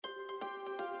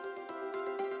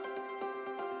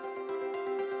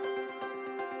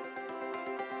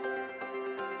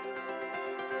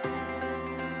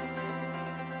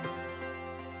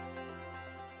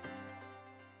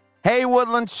Hey,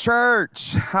 Woodlands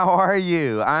Church, how are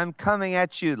you? I'm coming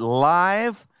at you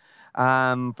live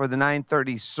for the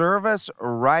 9:30 service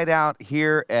right out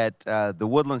here at the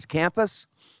Woodlands campus.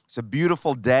 It's a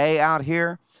beautiful day out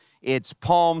here. It's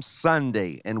Palm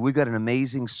Sunday, and we've got an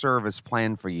amazing service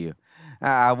planned for you.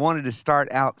 I wanted to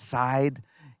start outside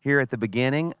here at the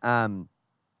beginning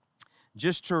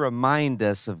just to remind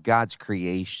us of God's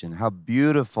creation, how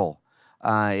beautiful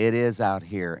it is out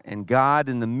here. And God,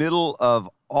 in the middle of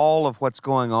all of what's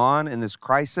going on in this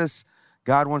crisis,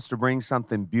 God wants to bring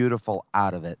something beautiful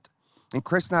out of it. And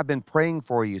Chris and I have been praying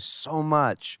for you so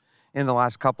much in the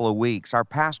last couple of weeks. Our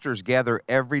pastors gather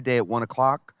every day at 1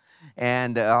 o'clock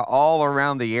and all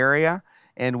around the area,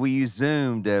 and we use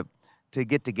Zoom to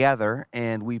get together,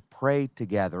 and we pray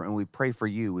together, and we pray for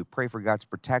you. We pray for God's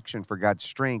protection, for God's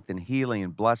strength and healing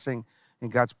and blessing, and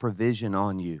God's provision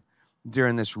on you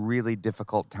during this really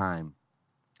difficult time.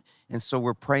 And so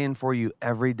we're praying for you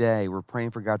every day. We're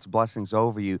praying for God's blessings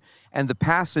over you. And the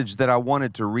passage that I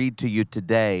wanted to read to you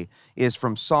today is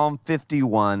from Psalm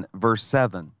 51, verse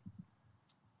 7.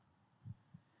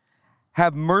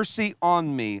 Have mercy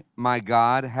on me, my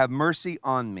God, have mercy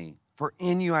on me. For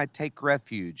in you I take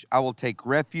refuge. I will take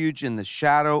refuge in the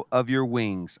shadow of your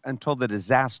wings until the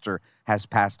disaster has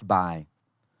passed by.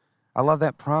 I love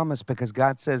that promise because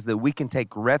God says that we can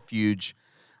take refuge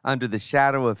under the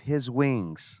shadow of his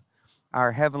wings.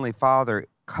 Our Heavenly Father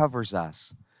covers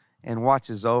us and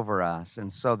watches over us.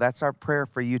 And so that's our prayer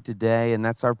for you today, and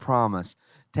that's our promise.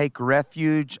 Take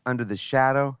refuge under the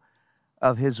shadow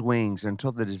of his wings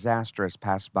until the disaster has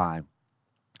passed by.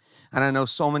 And I know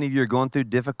so many of you are going through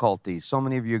difficulties. So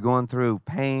many of you are going through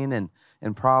pain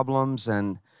and problems,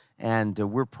 and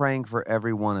we're praying for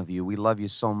every one of you. We love you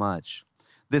so much.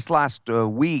 This last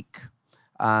week,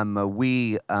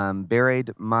 we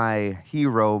buried my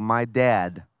hero, my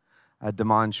dad,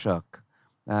 Damon Shook.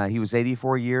 He was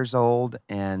 84 years old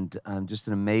and just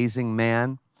an amazing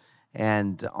man.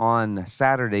 And on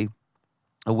Saturday,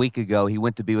 a week ago, he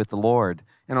went to be with the Lord.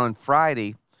 And on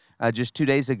Friday, just 2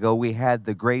 days ago, we had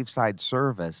the graveside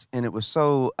service. And it was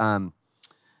so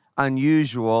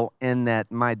unusual in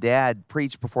that my dad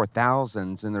preached before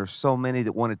thousands, and there's so many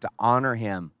that wanted to honor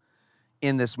him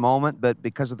in this moment. But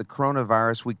because of the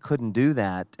coronavirus, we couldn't do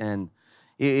that. And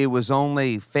it was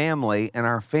only family, and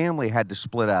our family had to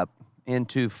split up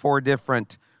into 4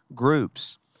 different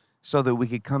groups so that we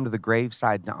could come to the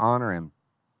graveside to honor him.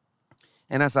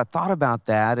 And as I thought about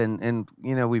that, and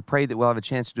you know, we prayed that we'll have a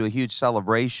chance to do a huge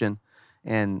celebration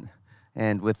and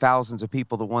with thousands of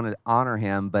people that want to honor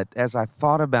him. But as I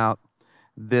thought about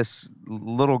this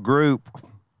little group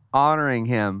honoring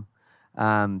him,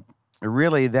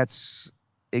 really that's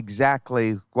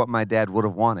exactly what my dad would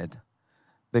have wanted,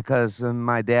 because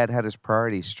my dad had his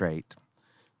priorities straight.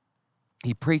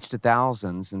 He preached to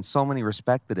thousands, and so many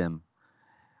respected him.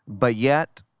 But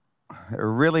yet,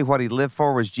 really what he lived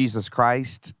for was Jesus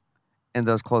Christ and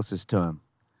those closest to him.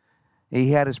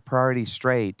 He had his priorities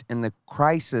straight, and the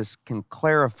crisis can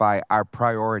clarify our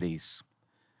priorities.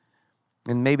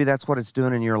 And maybe that's what it's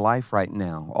doing in your life right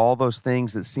now. All those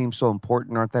things that seem so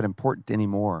important aren't that important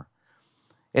anymore.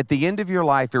 At the end of your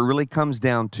life, it really comes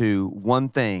down to one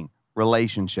thing: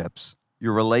 relationships.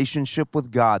 Your relationship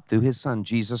with God through his son,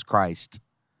 Jesus Christ,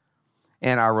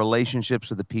 and our relationships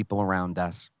with the people around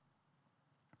us.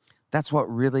 That's what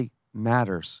really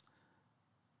matters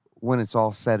when it's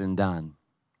all said and done.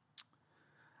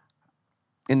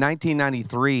 In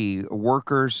 1993,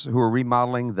 workers who were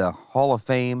remodeling the Hall of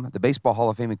Fame, the Baseball Hall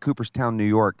of Fame in Cooperstown, New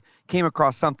York, came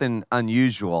across something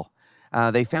unusual.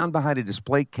 They found behind a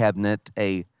display cabinet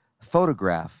a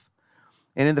photograph.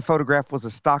 And in the photograph was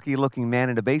a stocky-looking man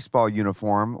in a baseball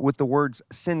uniform with the words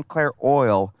Sinclair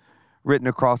Oil written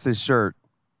across his shirt.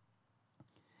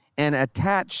 And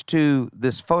attached to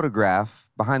this photograph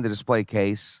behind the display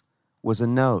case was a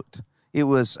note. It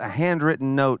was a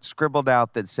handwritten note scribbled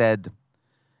out that said,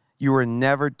 "You were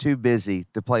never too busy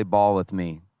to play ball with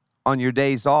me. On your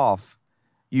days off,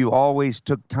 you always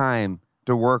took time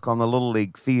to work on the Little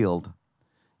League field.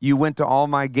 You went to all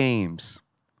my games.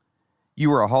 You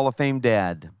were a Hall of Fame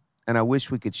dad, and I wish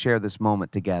we could share this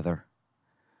moment together."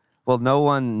 Well, no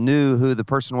one knew who the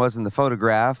person was in the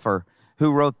photograph or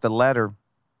who wrote the letter,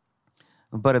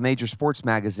 but a major sports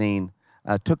magazine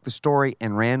took the story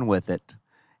and ran with it.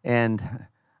 And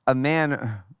a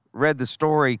man read the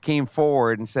story, came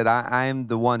forward and said, I am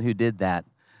the one who did that.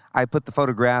 I put the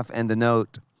photograph and the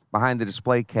note behind the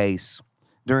display case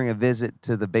during a visit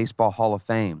to the Baseball Hall of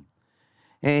Fame.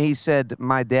 And he said,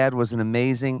 my dad was an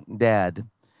amazing dad.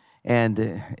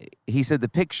 And he said the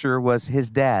picture was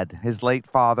his dad, his late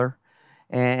father.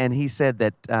 And he said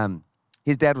that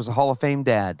his dad was a Hall of Fame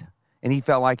dad. and he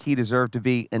felt like he deserved to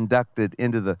be inducted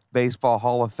into the Baseball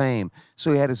Hall of Fame.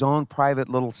 So he had his own private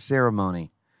little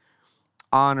ceremony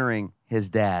honoring his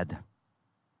dad.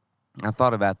 I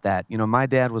thought about that. You know, my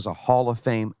dad was a Hall of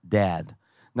Fame dad,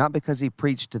 not because he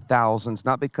preached to thousands,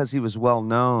 not because he was well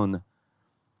known,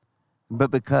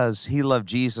 but because he loved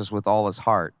Jesus with all his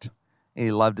heart, and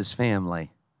he loved his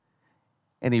family,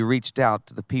 and he reached out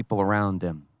to the people around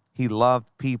him. He loved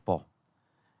people.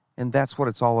 And that's what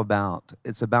it's all about.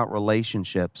 It's about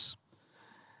relationships.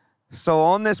 So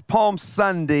on this Palm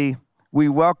Sunday, we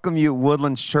welcome you at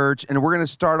Woodlands Church, and we're going to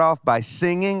start off by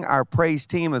singing. Our praise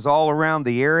team is all around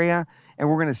the area, and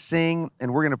we're going to sing,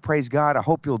 and we're going to praise God. I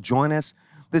hope you'll join us.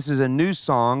 This is a new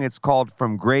song. It's called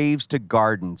From Graves to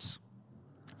Gardens.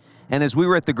 And as we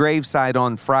were at the graveside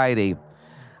on Friday,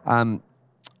 I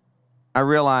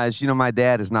realized, my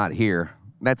dad is not here.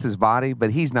 That's his body, but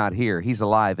he's not here. He's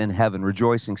alive in heaven,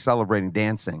 rejoicing, celebrating,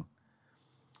 dancing.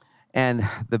 And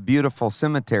the beautiful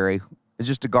cemetery is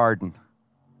just a garden.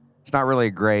 It's not really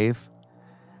a grave.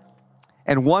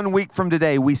 And 1 week from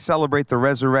today, we celebrate the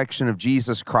resurrection of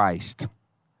Jesus Christ,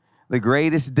 the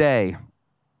greatest day,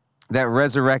 that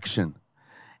resurrection.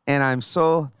 And I'm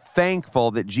so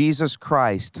thankful that Jesus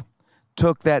Christ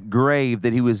took that grave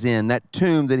that he was in, that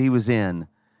tomb that he was in,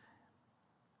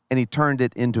 and he turned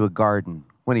it into a garden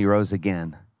when he rose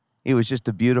again. It was just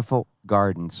a beautiful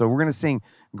garden. So we're going to sing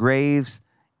Graves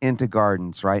into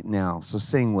Gardens right now. So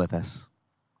sing with us.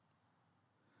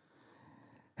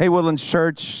 Hey, Woodlands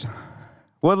Church.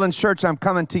 Woodlands Church, I'm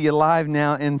coming to you live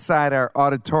now inside our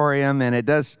auditorium, and it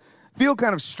does feel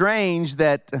kind of strange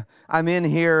that I'm in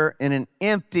here in an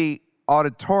empty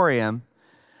auditorium,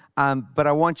 but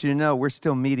I want you to know we're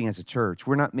still meeting as a church.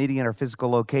 We're not meeting at our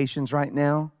physical locations right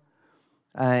now,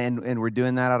 and we're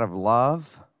doing that out of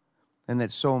love, and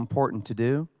that's so important to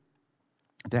do,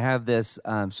 to have this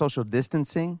social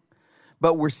distancing,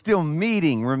 but we're still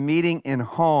meeting. We're meeting in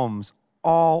homes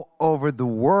all over the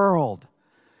world,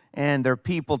 and there are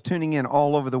people tuning in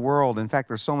all over the world. In fact,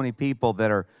 there's so many people that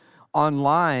are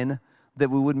online that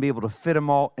we wouldn't be able to fit them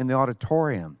all in the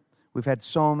auditorium. We've had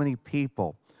so many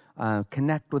people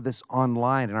connect with us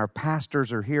online, and our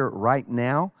pastors are here right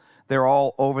now. They're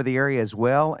all over the area as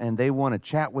well, and they want to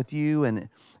chat with you, and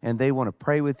they want to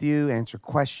pray with you, answer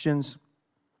questions.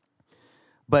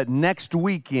 But next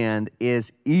weekend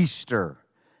is Easter,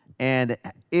 and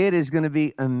it is going to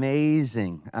be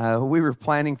amazing. We were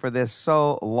planning for this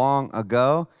so long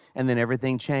ago, and then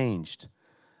everything changed.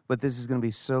 But this is going to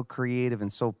be so creative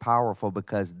and so powerful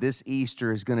because this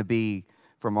Easter is going to be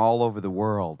from all over the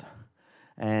world.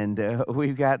 And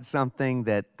we've got something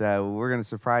that we're going to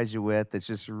surprise you with that's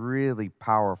just really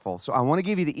powerful. So I want to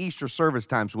give you the Easter service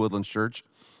times, Woodlands Church,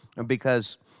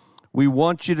 because we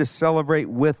want you to celebrate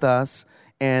with us.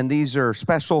 And these are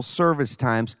special service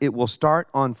times. It will start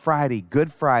on Friday,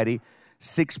 Good Friday,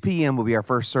 6 p.m. will be our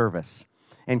first service.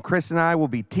 And Chris and I will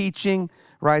be teaching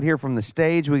right here from the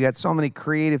stage. We got so many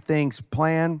creative things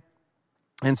planned.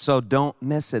 And so don't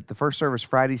miss it. The first service,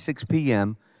 Friday, 6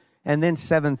 p.m., and then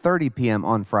 7:30 p.m.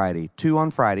 on Friday, 2 on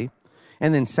Friday,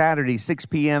 and then Saturday, 6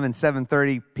 p.m. and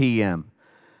 7:30 p.m.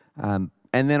 And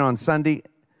then on Sunday,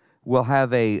 we'll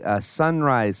have a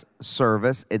sunrise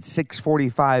service at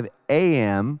 6:45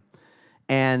 a.m.,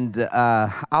 and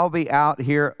I'll be out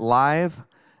here live,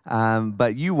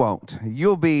 but you won't.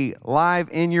 You'll be live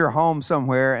in your home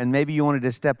somewhere, and maybe you wanted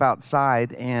to step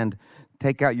outside and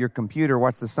take out your computer,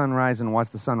 watch the sunrise, and watch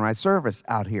the sunrise service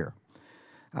out here.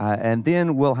 And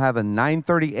then we'll have a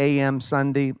 9:30 a.m.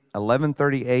 Sunday,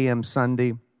 11:30 a.m.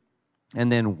 Sunday, and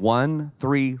then 1,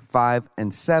 3, 5,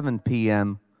 and 7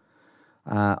 p.m.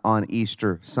 On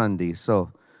Easter Sunday.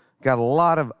 So got a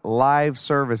lot of live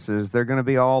services. They're going to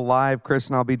be all live. Chris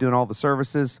and I'll be doing all the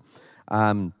services,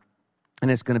 and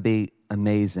it's going to be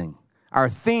amazing. Our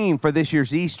theme for this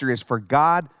year's Easter is For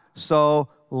God So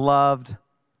Loved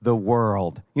the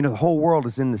World. You know, the whole world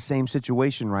is in the same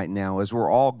situation right now as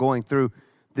we're all going through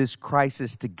this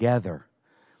crisis together.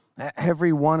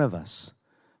 Every one of us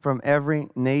from every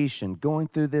nation going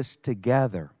through this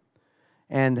together.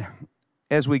 And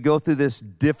as we go through this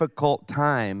difficult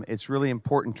time, it's really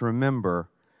important to remember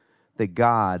that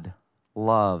God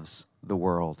loves the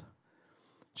world.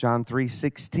 John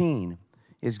 3:16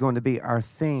 is going to be our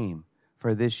theme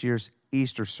for this year's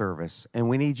Easter service, and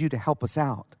we need you to help us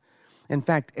out. In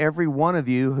fact, every one of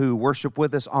you who worship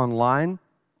with us online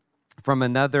from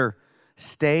another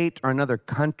state or another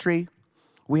country,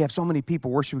 we have so many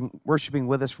people worshiping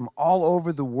with us from all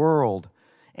over the world,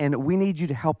 and we need you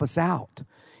to help us out.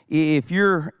 If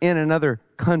you're in another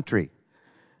country,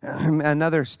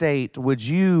 another state, would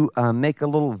you make a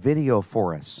little video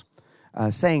for us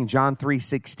saying John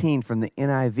 3:16 from the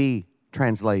NIV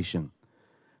translation.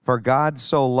 For God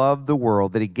so loved the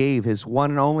world that he gave his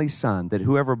one and only Son, that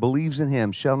whoever believes in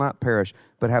him shall not perish,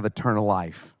 but have eternal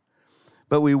life.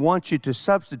 But we want you to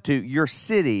substitute your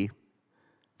city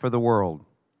for the world.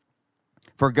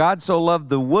 For God so loved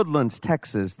the Woodlands,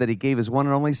 Texas, that he gave his one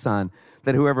and only Son,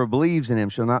 that whoever believes in him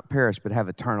shall not perish, but have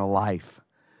eternal life.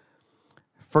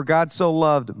 For God so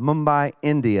loved Mumbai,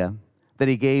 India, that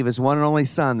he gave his one and only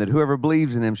Son, that whoever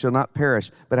believes in him shall not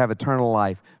perish, but have eternal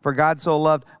life. For God so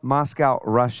loved Moscow,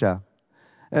 Russia.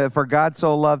 For God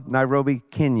so loved Nairobi,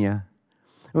 Kenya.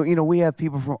 You know, we have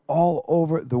people from all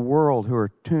over the world who are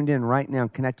tuned in right now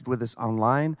and connected with us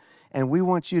online, and we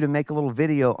want you to make a little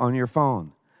video on your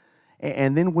phone.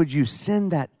 And then would you send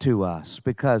that to us?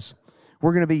 Because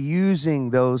we're going to be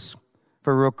using those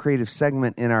for a real creative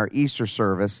segment in our Easter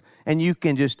service, and you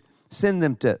can just send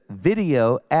them to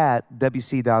video@wc.org.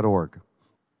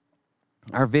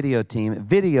 Our video team,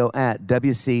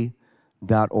 video@wc.org.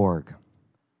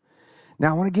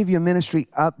 Now, I want to give you a ministry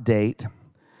update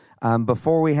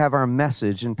before we have our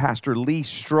message, and Pastor Lee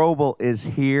Strobel is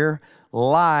here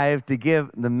live to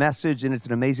give the message, and it's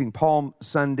an amazing Palm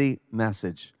Sunday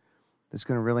message that's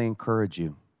going to really encourage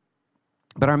you.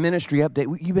 But our ministry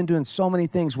update, you've been doing so many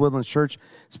things, Woodlands Church.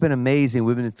 It's been amazing.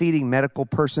 We've been feeding medical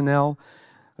personnel.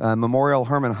 Memorial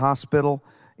Hermann Hospital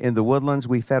in the Woodlands,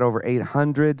 we fed over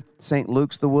 800. St.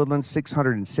 Luke's, the Woodlands,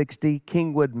 660.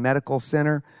 Kingwood Medical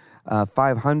Center,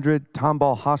 500.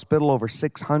 Tomball Hospital, over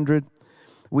 600.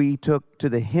 We took to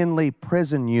the Henley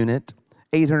Prison Unit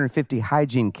 850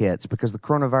 hygiene kits because the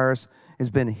coronavirus has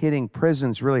been hitting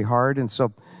prisons really hard. And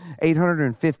so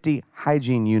 850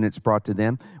 hygiene units brought to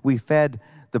them. We fed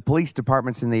the police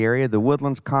departments in the area, the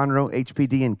Woodlands, Conroe,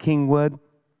 HPD, and Kingwood.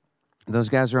 Those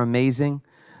guys are amazing.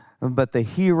 But the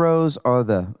heroes are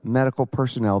the medical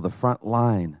personnel, the front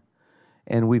line.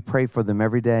 And we pray for them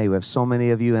every day. We have so many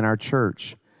of you in our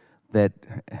church that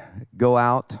go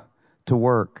out to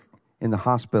work in the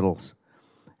hospitals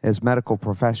as medical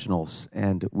professionals,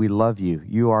 and we love you.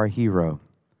 You are a hero.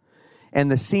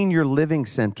 And the senior living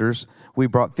centers, we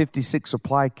brought 56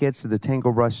 supply kits to the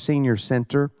Tangle Brush Senior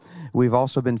Center. We've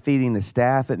also been feeding the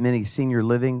staff at many senior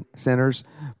living centers,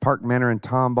 Park Manor in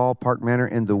Tomball, Park Manor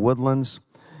in the Woodlands.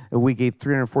 We gave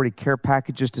 340 care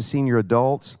packages to senior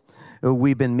adults.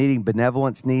 We've been meeting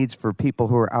benevolence needs for people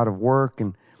who are out of work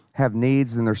and have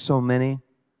needs, and there's so many.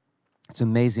 It's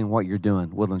amazing what you're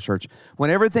doing, Woodland Church. When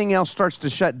everything else starts to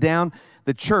shut down,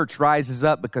 the church rises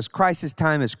up because crisis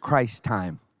time is Christ's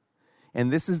time. And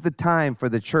this is the time for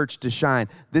the church to shine.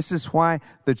 This is why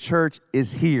the church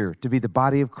is here, to be the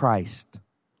body of Christ.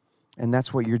 And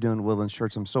that's what you're doing, Woodland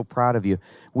Church. I'm so proud of you.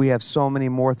 We have so many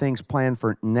more things planned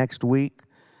for next week.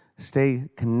 Stay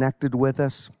connected with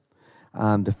us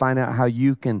to find out how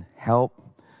you can help.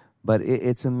 But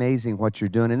it's amazing what you're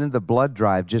doing. And then the blood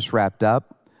drive just wrapped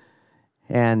up.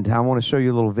 And I want to show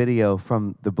you a little video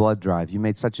from the blood drive. You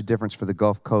made such a difference for the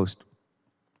Gulf Coast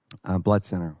Blood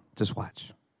Center. Just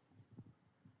watch.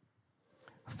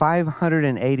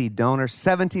 580 donors,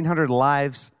 1,700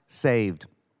 lives saved.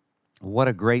 What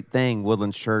a great thing,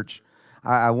 Woodlands Church.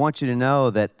 I want you to know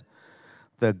that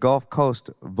the Gulf Coast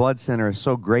Blood Center is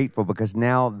so grateful because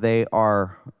now they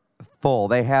are full.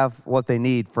 They have what they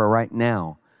need for right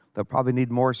now. They'll probably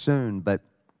need more soon, but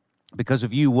because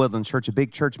of you, Woodland Church, a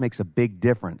big church makes a big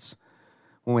difference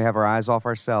when we have our eyes off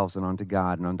ourselves and onto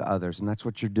God and onto others, and that's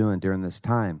what you're doing during this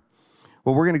time.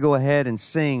 Well, we're going to go ahead and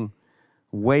sing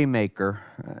Waymaker,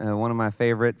 one of my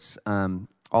favorites, all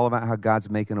about how God's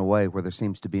making a way where there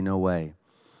seems to be no way.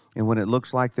 And when it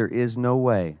looks like there is no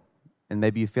way, and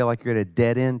maybe you feel like you're at a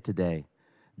dead end today,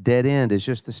 dead end is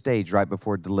just the stage right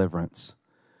before deliverance.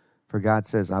 For God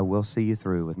says, I will see you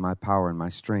through with my power and my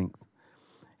strength.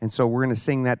 And so we're going to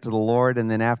sing that to the Lord,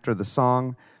 and then after the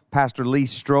song, Pastor Lee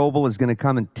Strobel is going to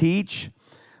come and teach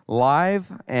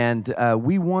live, and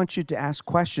we want you to ask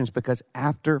questions because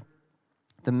after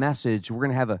the message, we're going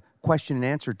to have a question and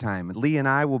answer time. And Lee and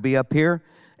I will be up here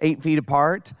 8 feet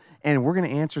apart, and we're going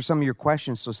to answer some of your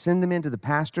questions. So send them in to the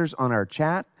pastors on our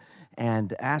chat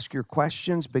and ask your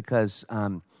questions because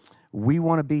we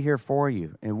want to be here for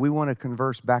you, and we want to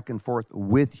converse back and forth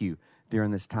with you during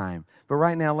this time. But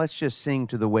right now, let's just sing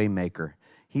to the Waymaker.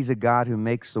 He's a God who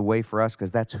makes the way for us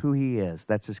because that's who he is.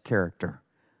 That's his character.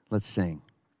 Let's sing.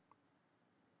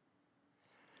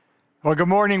 Well, good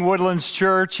morning, Woodlands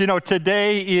Church. You know,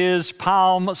 today is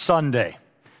Palm Sunday.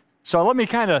 So let me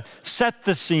kind of set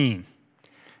the scene.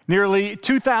 Nearly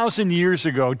 2,000 years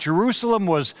ago, Jerusalem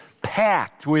was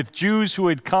packed with Jews who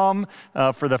had come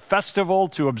for the festival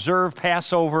to observe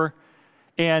Passover.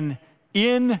 And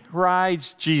in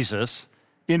rides Jesus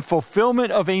in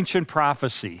fulfillment of ancient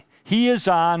prophecy, he is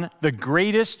on the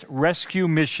greatest rescue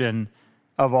mission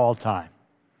of all time.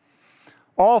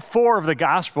 All four of the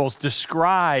Gospels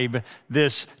describe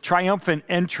this triumphant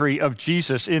entry of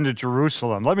Jesus into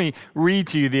Jerusalem. Let me read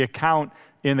to you the account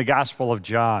in the Gospel of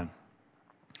John.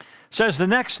 It says, the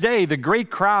next day, the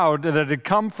great crowd that had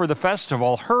come for the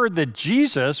festival heard that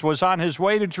Jesus was on his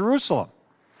way to Jerusalem.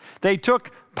 They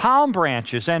took palm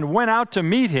branches and went out to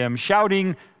meet him,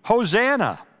 shouting,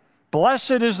 Hosanna!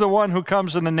 Blessed is the one who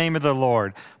comes in the name of the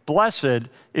Lord. Blessed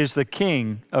is the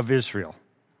King of Israel.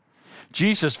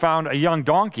 Jesus found a young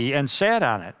donkey and sat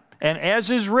on it. And as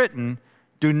is written,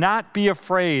 do not be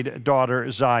afraid, daughter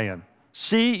Zion.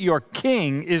 See, your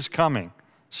king is coming,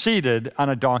 seated on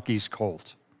a donkey's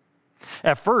colt.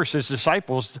 At first, his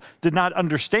disciples did not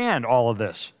understand all of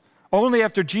this. Only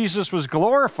after Jesus was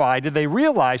glorified did they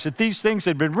realize that these things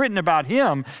had been written about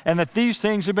him and that these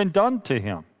things had been done to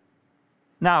him.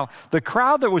 Now, the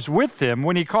crowd that was with him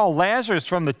when he called Lazarus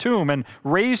from the tomb and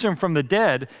raised him from the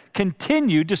dead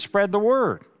continued to spread the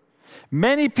word.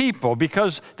 Many people,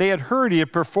 because they had heard he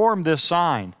had performed this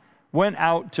sign, went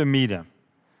out to meet him.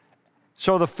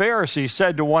 So the Pharisees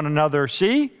said to one another,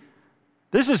 see,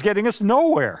 this is getting us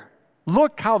nowhere.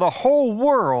 Look how the whole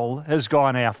world has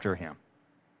gone after him.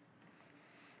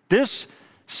 This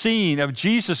scene of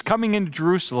Jesus coming into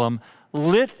Jerusalem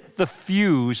lit the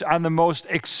fuse on the most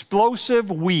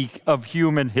explosive week of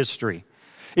human history.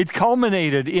 It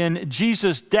culminated in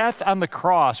Jesus' death on the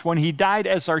cross when he died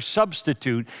as our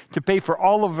substitute to pay for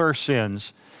all of our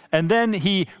sins. And then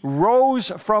he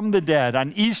rose from the dead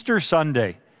on Easter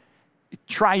Sunday,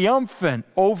 triumphant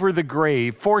over the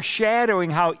grave,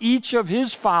 foreshadowing how each of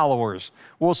his followers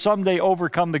will someday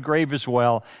overcome the grave as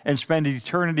well and spend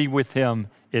eternity with him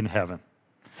in heaven.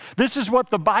 This is what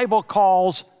the Bible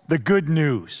calls the good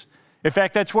news. In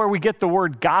fact, that's where we get the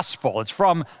word gospel. It's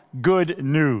from good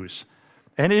news.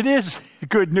 And it is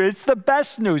good news. It's the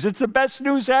best news. It's the best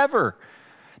news ever.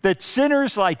 That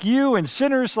sinners like you and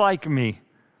sinners like me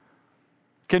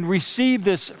can receive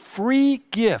this free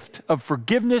gift of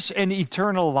forgiveness and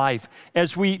eternal life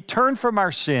as we turn from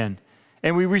our sin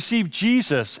and we receive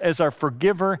Jesus as our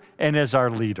forgiver and as our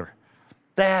leader.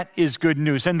 That is good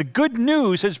news. And the good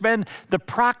news has been the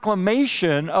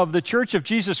proclamation of the Church of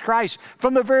Jesus Christ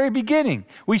from the very beginning.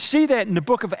 We see that in the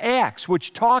book of Acts,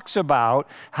 which talks about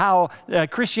how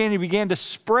Christianity began to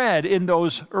spread in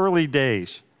those early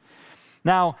days.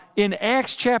 Now, in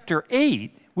Acts chapter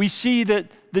 8, we see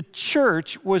that the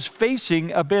church was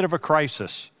facing a bit of a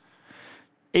crisis.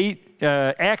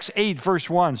 Acts 8, verse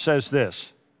 1 says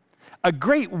this, a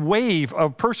great wave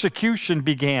of persecution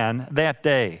began that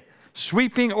day,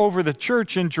 sweeping over the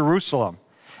church in Jerusalem.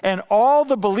 And all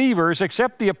the believers,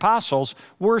 except the apostles,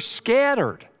 were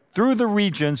scattered through the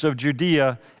regions of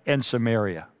Judea and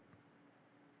Samaria.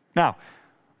 Now,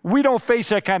 we don't face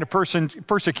that kind of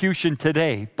persecution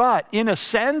today, but in a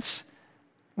sense,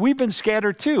 we've been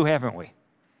scattered too, haven't we?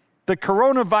 The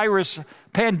coronavirus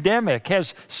pandemic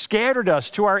has scattered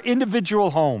us to our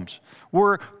individual homes.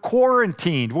 We're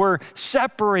quarantined. We're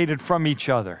separated from each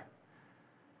other.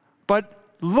 But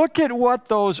look at what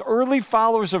those early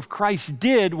followers of Christ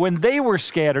did when they were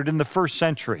scattered in the first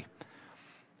century.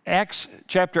 Acts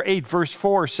chapter 8, verse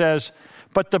 4 says,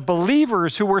 but the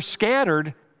believers who were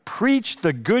scattered preached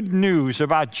the good news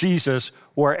about Jesus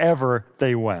wherever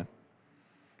they went.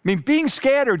 I mean, being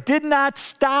scattered did not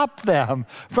stop them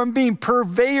from being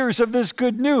purveyors of this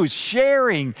good news,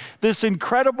 sharing this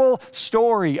incredible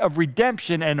story of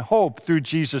redemption and hope through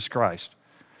Jesus Christ.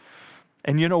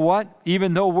 And you know what?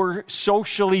 Even though we're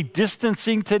socially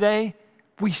distancing today,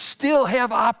 we still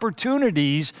have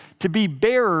opportunities to be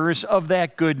bearers of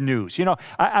that good news. You know,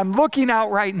 I'm looking out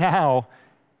right now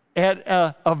at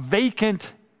a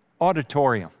vacant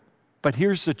auditorium, but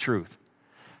here's the truth.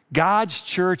 God's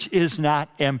church is not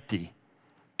empty.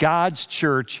 God's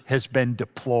church has been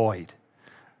deployed.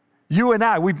 You and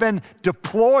I, we've been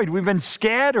deployed, we've been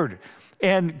scattered,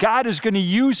 and God is going to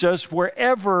use us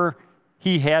wherever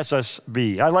he has us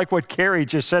be. I like what Carrie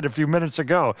just said a few minutes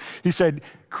ago. He said,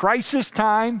 crisis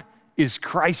time is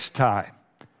Christ time.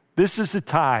 This is the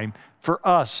time for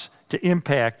us to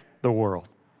impact the world.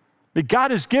 But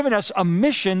God has given us a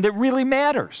mission that really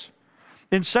matters.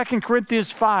 In 2 Corinthians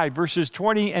 5, verses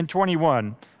 20 and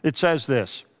 21, it says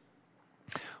this,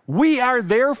 we are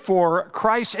therefore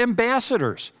Christ's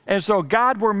ambassadors, as though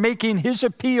God were making his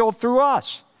appeal through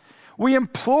us. We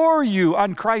implore you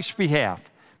on Christ's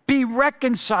behalf, be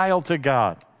reconciled to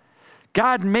God.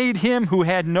 God made him who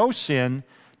had no sin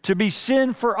to be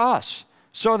sin for us,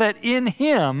 so that in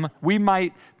him we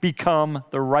might become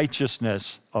the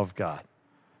righteousness of God.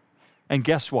 And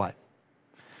guess what?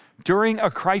 during a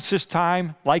crisis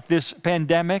time like this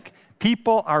pandemic,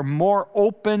 people are more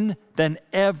open than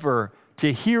ever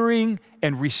to hearing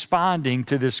and responding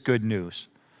to this good news.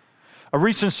 A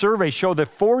recent survey showed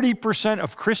that 40%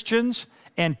 of Christians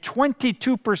and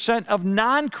 22% of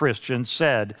non-Christians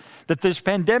said that this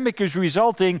pandemic is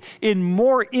resulting in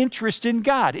more interest in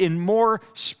God, in more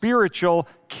spiritual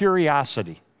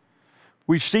curiosity.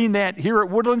 We've seen that here at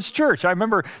Woodlands Church. I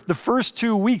remember the first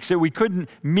 2 weeks that we couldn't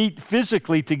meet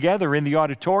physically together in the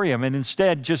auditorium and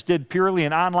instead just did purely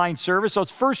an online service.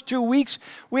 Those first 2 weeks,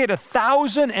 we had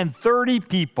 1,030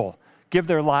 people give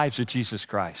their lives to Jesus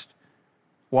Christ.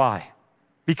 Why?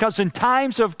 Because in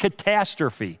times of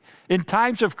catastrophe, in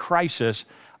times of crisis,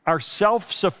 our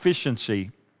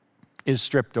self-sufficiency is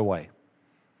stripped away.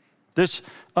 This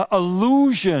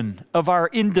illusion of our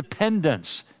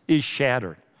independence is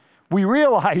shattered. We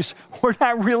realize we're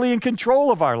not really in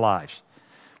control of our lives.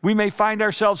 We may find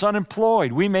ourselves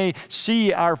unemployed. We may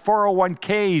see our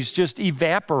 401ks just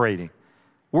evaporating.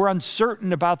 We're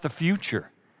uncertain about the future.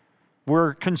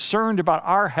 We're concerned about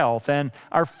our health and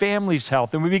our family's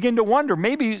health. And we begin to wonder,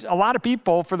 maybe a lot of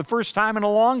people, for the first time in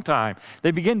a long time,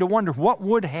 they begin to wonder, what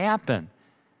would happen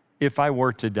if I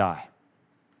were to die?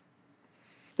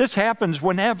 This happens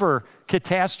whenever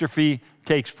catastrophe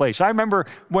takes place. I remember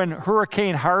when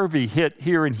Hurricane Harvey hit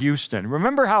here in Houston.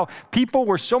 Remember how people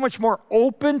were so much more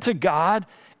open to God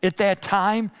at that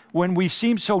time when we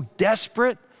seemed so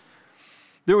desperate?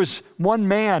 There was one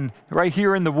man right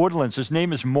here in the Woodlands. His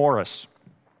name is Morris.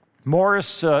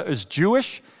 Morris is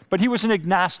Jewish, but he was an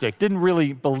agnostic, didn't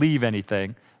really believe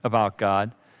anything about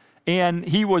God. And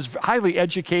he was highly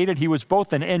educated. He was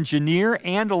both an engineer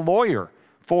and a lawyer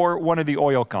for one of the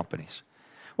oil companies.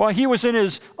 Well, he was in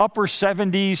his upper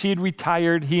 70s. He had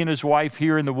retired, he and his wife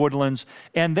here in the Woodlands,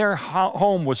 and their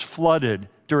home was flooded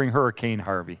during Hurricane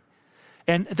Harvey.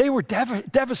 And they were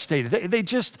devastated. It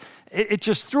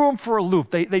just threw them for a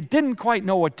loop. They didn't quite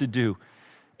know what to do.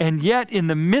 And yet, in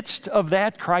the midst of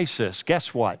that crisis,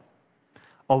 guess what?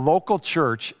 A local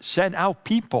church sent out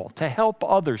people to help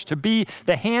others, to be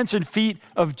the hands and feet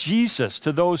of Jesus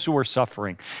to those who were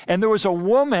suffering. And there was a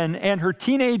woman and her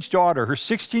teenage daughter, her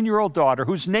 16-year-old daughter,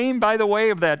 whose name, by the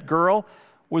way, of that girl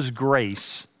was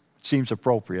Grace. Seems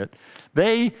appropriate.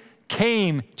 They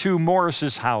came to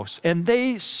Morris's house, and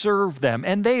they served them,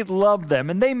 and they loved them,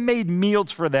 and they made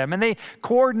meals for them, and they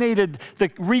coordinated the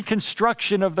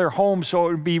reconstruction of their home so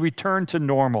it would be returned to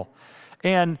normal.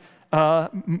 And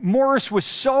Morris was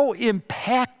so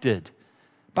impacted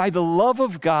by the love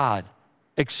of God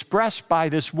expressed by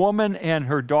this woman and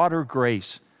her daughter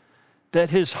Grace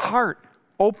that his heart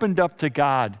opened up to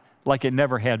God like it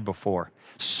never had before.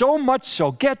 So much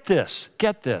so, get this.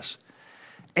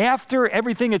 After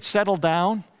everything had settled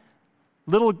down,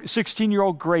 little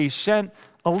 16-year-old Grace sent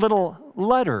a little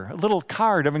letter, a little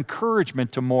card of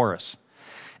encouragement to Morris.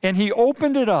 And he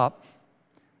opened it up,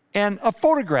 and a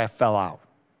photograph fell out.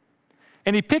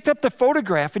 And he picked up the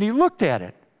photograph and he looked at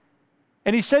it.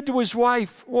 And he said to his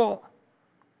wife, well,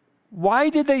 why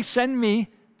did they send me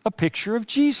a picture of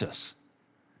Jesus?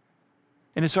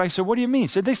 And his wife said, what do you mean? He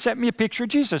said, they sent me a picture of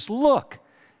Jesus. Look.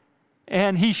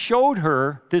 And he showed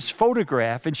her this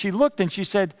photograph, and she looked and she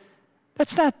said,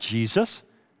 that's not Jesus.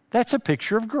 That's a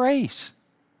picture of Grace.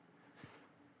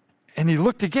 And he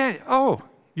looked again. Oh,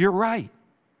 you're right.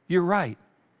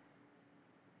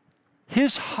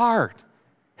 His heart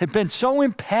had been so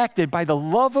impacted by the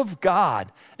love of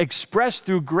God expressed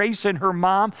through Grace and her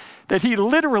mom that he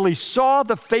literally saw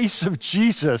the face of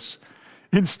Jesus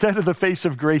instead of the face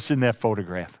of Grace in that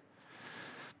photograph.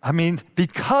 I mean,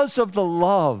 because of the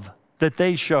love that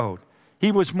they showed,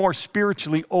 he was more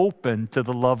spiritually open to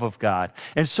the love of God.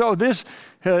 And so this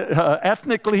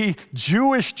ethnically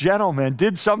Jewish gentleman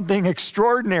did something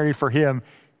extraordinary for him.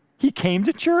 He came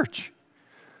to church.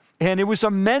 And it was a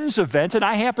men's event, and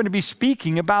I happened to be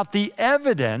speaking about the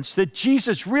evidence that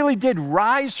Jesus really did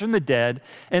rise from the dead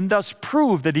and thus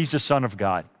prove that he's the Son of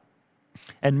God.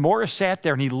 And Morris sat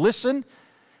there and he listened.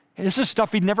 And this is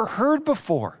stuff he'd never heard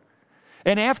before.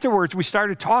 And afterwards, we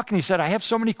started talking. He said, I have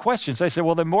so many questions. I said,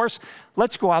 well, then, Morris,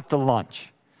 let's go out to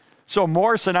lunch. So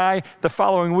Morris and I, the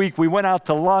following week, we went out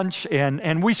to lunch,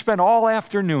 and we spent all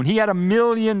afternoon. He had 1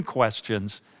 million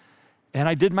questions. And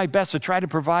I did my best to try to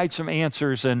provide some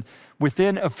answers. And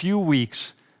within a few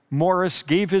weeks, Morris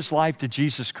gave his life to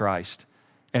Jesus Christ.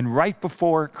 And right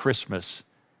before Christmas,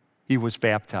 he was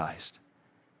baptized.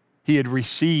 He had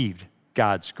received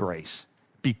God's grace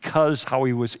because how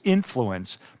he was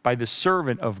influenced by the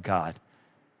servant of God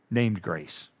named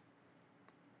Grace.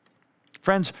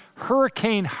 Friends,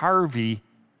 Hurricane Harvey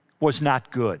was not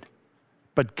good.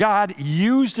 But God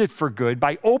used it for good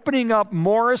by opening up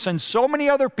Morris and so many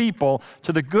other people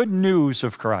to the good news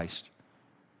of Christ.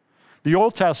 The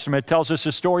Old Testament tells us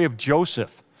the story of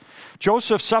Joseph.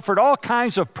 Joseph suffered all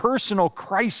kinds of personal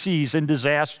crises and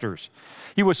disasters.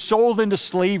 He was sold into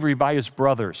slavery by his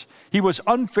brothers. He was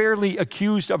unfairly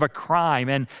accused of a crime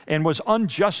and was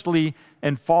unjustly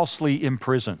and falsely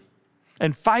imprisoned.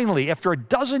 And finally, after a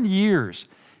dozen years,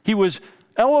 he was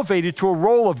elevated to a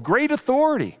role of great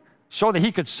authority so that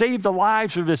he could save the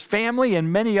lives of his family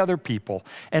and many other people.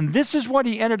 And this is what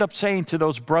he ended up saying to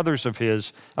those brothers of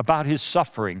his about his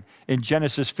suffering in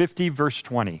Genesis 50, verse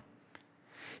 20.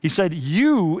 He said,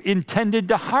 "You intended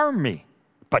to harm me,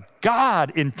 but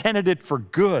God intended it for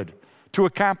good, to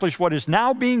accomplish what is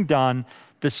now being done,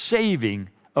 the saving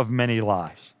of many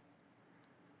lives."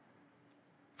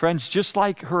 Friends, just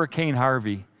like Hurricane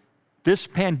Harvey, this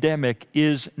pandemic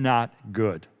is not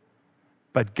good,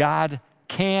 but God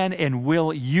can and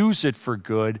will use it for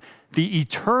good, the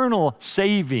eternal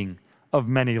saving of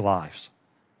many lives.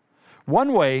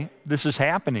 One way this is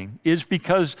happening is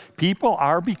because people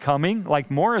are becoming, like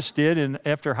Morris did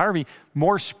after Harvey,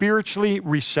 more spiritually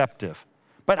receptive.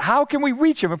 But how can we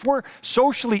reach them if we're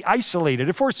socially isolated,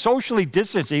 if we're socially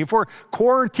distancing, if we're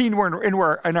quarantined in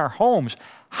our homes?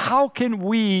 How can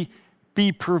we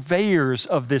be purveyors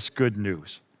of this good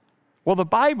news? Well, the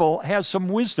Bible has some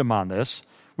wisdom on this.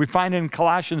 We find it in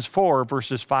Colossians 4,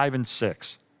 verses 5 and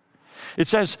 6. It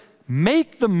says,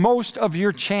 "Make the most of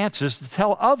your chances to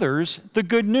tell others the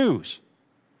good news.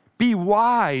 Be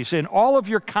wise in all of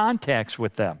your contacts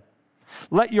with them.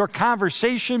 Let your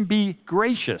conversation be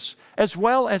gracious as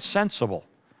well as sensible,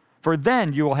 for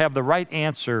then you will have the right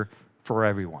answer for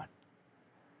everyone."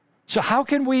 So how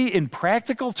can we, in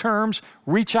practical terms,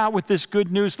 reach out with this good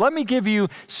news? Let me give you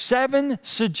 7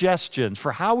 suggestions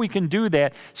for how we can do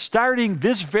that starting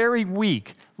this very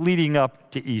week leading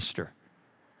up to Easter.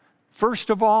 First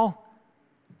of all,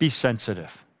 be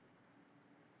sensitive.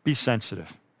 Be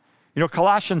sensitive. You know,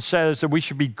 Colossians says that we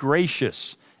should be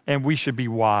gracious and we should be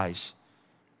wise.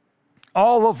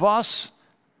 All of us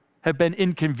have been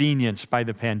inconvenienced by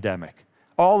the pandemic.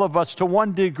 All of us, to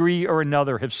one degree or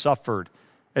another, have suffered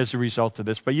as a result of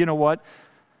this. But you know what?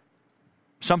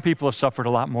 Some people have suffered a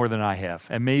lot more than I have,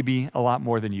 and maybe a lot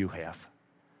more than you have.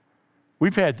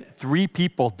 We've had 3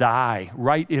 people die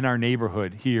right in our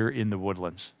neighborhood here in the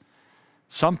Woodlands.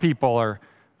 Some people are,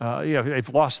 they've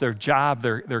lost their job,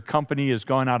 their company has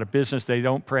gone out of business, they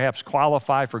don't perhaps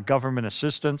qualify for government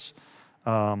assistance.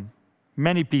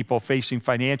 Many people facing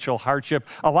financial hardship.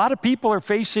 A lot of people are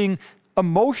facing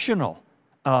emotional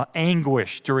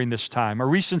anguish during this time. A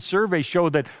recent survey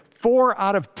showed that 4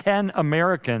 out of 10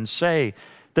 Americans say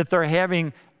that they're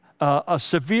having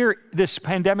this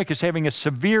pandemic is having a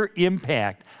severe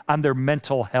impact on their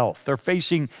mental health. They're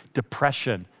facing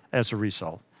depression as a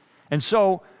result. And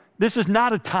so this is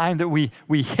not a time that we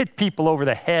hit people over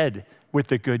the head with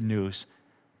the good news,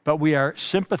 but we are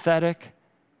sympathetic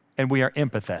and we are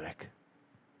empathetic.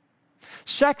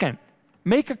 Second,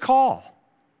 make a call.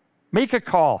 Make a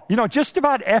call. You know, just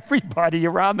about everybody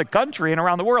around the country and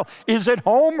around the world is at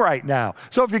home right now.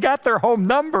 So if you got their home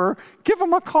number, give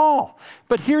them a call.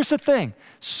 But here's the thing.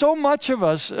 So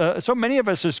many of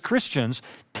us as Christians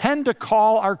tend to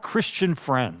call our Christian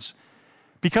friends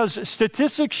because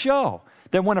statistics show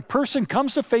that when a person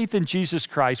comes to faith in Jesus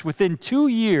Christ, within 2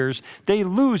 years, they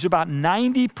lose about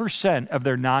 90% of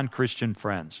their non-Christian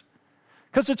friends.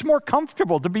 Because it's more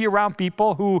comfortable to be around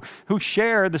people who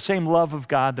share the same love of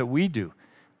God that we do.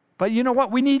 But you know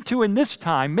what? We need to, in this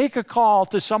time, make a call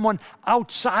to someone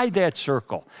outside that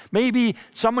circle. Maybe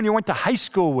someone you went to high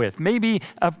school with. Maybe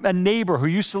a neighbor who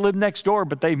used to live next door,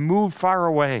 but they moved far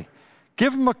away.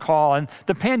 Give them a call. And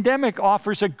the pandemic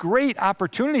offers a great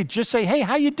opportunity to just say, "Hey,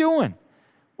 how you doing?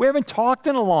 We haven't talked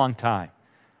in a long time.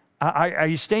 Are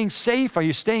you staying safe? Are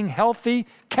you staying healthy?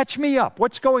 Catch me up.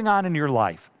 What's going on in your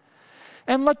life?"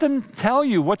 And let them tell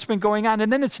you what's been going on.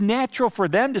 And then it's natural for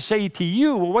them to say to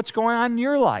you, "Well, what's going on in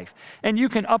your life?" And you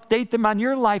can update them on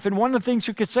your life. And one of the things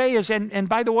you could say is, and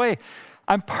by the way,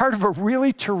 I'm part of a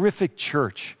really terrific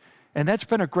church. And that's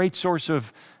been a great source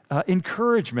of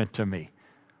encouragement to me.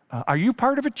 Are you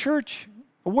part of a church?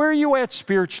 Where are you at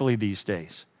spiritually these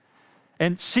days?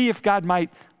 And see if God might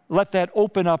let that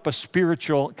open up a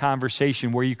spiritual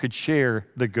conversation where you could share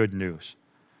the good news.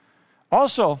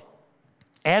 Also,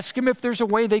 ask them if there's a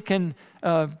way they can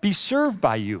be served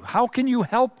by you. How can you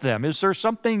help them? Is there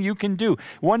something you can do?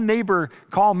 One neighbor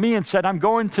called me and said, "I'm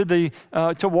going to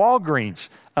Walgreens.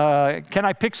 Can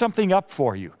I pick something up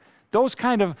for you?" Those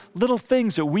kind of little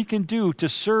things that we can do to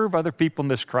serve other people in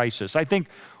this crisis. I think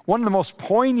one of the most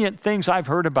poignant things I've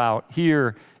heard about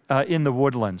here in the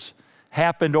Woodlands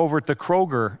happened over at the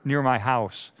Kroger near my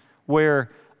house, where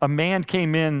a man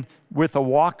came in with a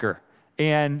walker,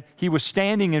 and he was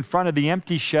standing in front of the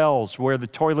empty shelves where the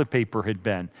toilet paper had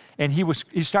been, and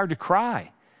he started to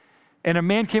cry. And a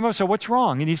man came up and said, "What's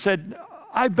wrong?" And he said,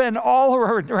 "I've been all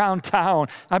around town.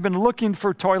 I've been looking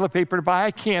for toilet paper to buy.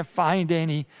 I can't find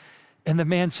any." And the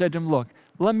man said to him, "Look,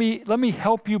 let me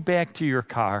help you back to your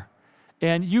car,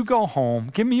 and you go home.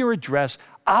 Give me your address.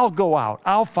 I'll go out.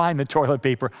 I'll find the toilet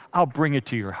paper. I'll bring it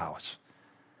to your house."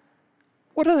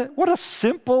 What a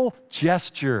simple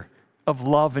gesture of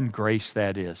love and grace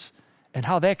that is, and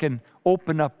how that can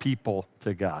open up people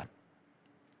to God.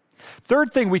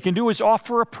 Third thing we can do is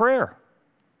offer a prayer.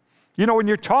 You know, when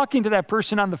you're talking to that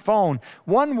person on the phone,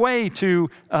 one way to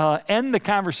end the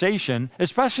conversation,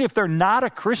 especially if they're not a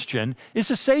Christian, is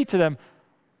to say to them,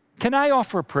 "Can I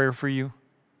offer a prayer for you?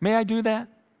 May I do that?"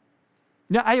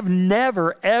 Now, I have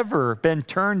never, ever been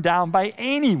turned down by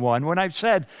anyone when I've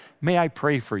said, "May I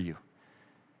pray for you?"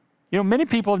 You know, many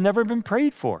people have never been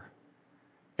prayed for.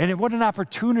 And what an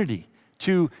opportunity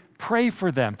to pray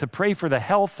for them, to pray for the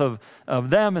health of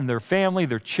them and their family,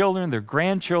 their children, their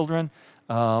grandchildren,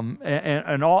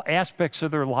 and all aspects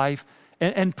of their life,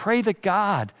 and pray that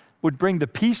God would bring the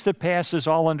peace that passes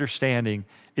all understanding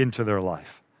into their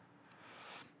life.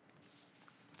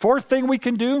 Fourth thing we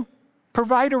can do,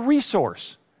 provide a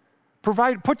resource.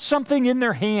 Put something in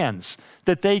their hands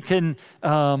that they can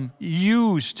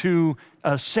use to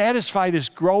satisfy this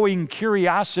growing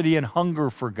curiosity and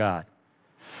hunger for God.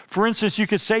 For instance, you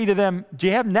could say to them, "Do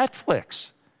you have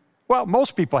Netflix?" Well,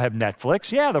 most people have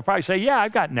Netflix. Yeah, they'll probably say, "Yeah,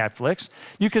 I've got Netflix."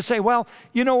 You could say, "Well,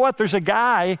 you know what? There's a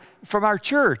guy from our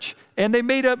church, and they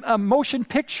made a motion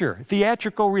picture,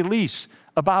 theatrical release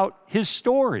about his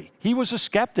story. He was a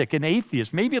skeptic, an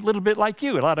atheist, maybe a little bit like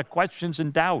you, a lot of questions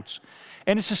and doubts.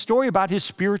 And it's a story about his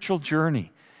spiritual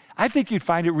journey. I think you'd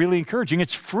find it really encouraging.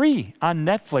 It's free on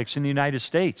Netflix in the United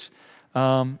States.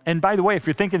 And by the way, if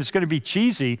you're thinking it's going to be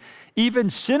cheesy, even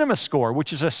CinemaScore,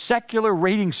 which is a secular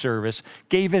rating service,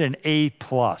 gave it an A+.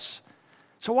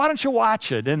 So why don't you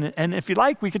watch it? And if you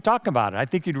like, we could talk about it. I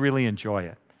think you'd really enjoy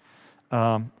it.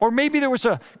 Or maybe there was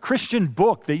a Christian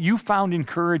book that you found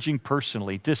encouraging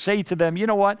personally, to say to them, "You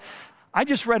know what? I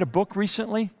just read a book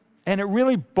recently, and it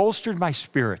really bolstered my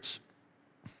spirits.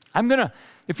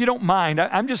 If you don't mind,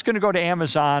 I'm just going to go to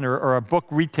Amazon or a book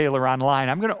retailer online.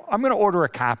 I'm going to order a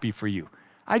copy for you.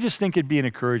 I just think it'd be an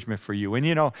encouragement for you." And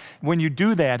you know, when you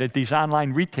do that at these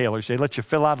online retailers, they let you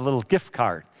fill out a little gift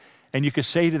card. And you could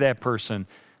say to that person,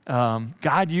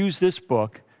 "God used this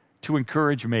book to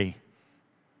encourage me.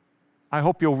 I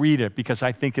hope you'll read it because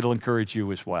I think it'll encourage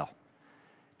you as well."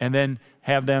 And then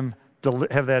have them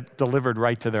have that delivered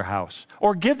right to their house.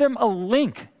 Or give them a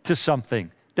link to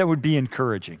something that would be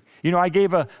encouraging. You know, I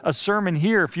gave a sermon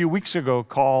here a few weeks ago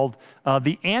called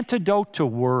The Antidote to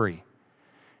Worry.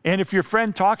 And if your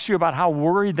friend talks to you about how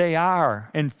worried they are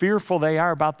and fearful they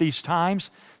are about these times,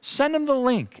 send them the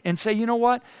link and say, "You know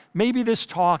what? Maybe this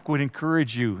talk would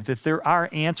encourage you that there are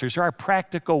answers, there are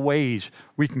practical ways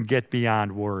we can get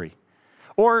beyond worry."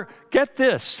 Or get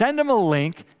this, send them a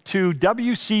link to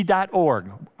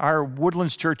wc.org, our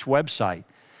Woodlands Church website,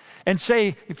 and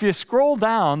say, if you scroll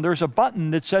down, there's a button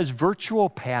that says Virtual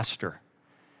Pastor.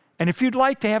 And if you'd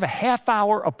like to have a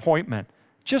half-hour appointment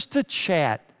just to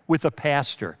chat with a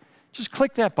pastor, just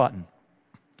click that button.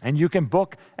 And you can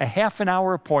book a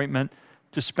half-an-hour appointment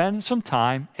to spend some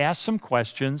time, ask some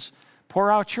questions,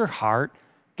 pour out your heart,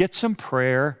 get some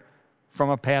prayer from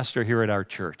a pastor here at our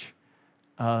church.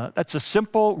 That's a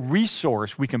simple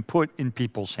resource we can put in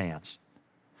people's hands.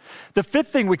 The fifth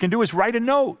thing we can do is write a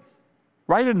note.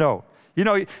 Write a note. You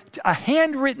know, a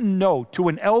handwritten note to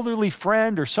an elderly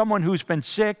friend or someone who's been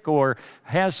sick or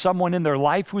has someone in their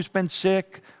life who's been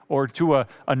sick, or to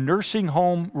a nursing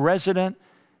home resident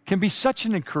can be such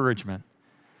an encouragement.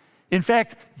 In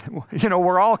fact, you know,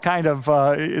 we're all kind of,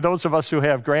 those of us who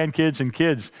have grandkids and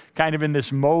kids, kind of in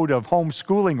this mode of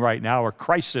homeschooling right now, or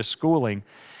crisis schooling.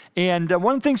 And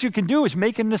one of the things you can do is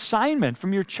make an assignment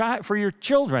from for your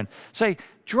children. Say,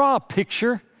 draw a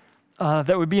picture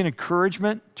that would be an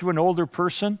encouragement to an older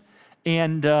person,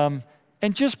 and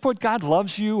just put "God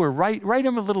loves you," or write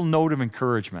them a little note of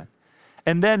encouragement.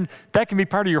 And then that can be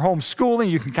part of your homeschooling.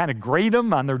 You can kind of grade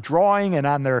them on their drawing and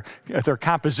on their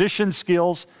composition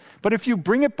skills. But if you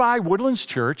bring it by Woodlands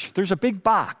Church, there's a big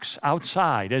box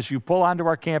outside as you pull onto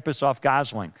our campus off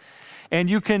Gosling. And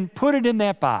you can put it in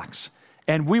that box.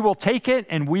 And we will take it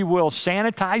and we will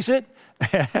sanitize it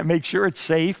and make sure it's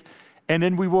safe. And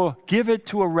then we will give it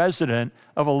to a resident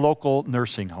of a local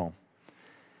nursing home.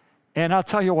 And I'll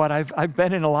tell you what, I've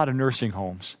been in a lot of nursing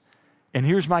homes. And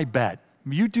here's my bet.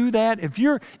 You do that. If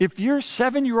your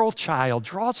 7-year-old child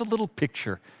draws a little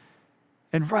picture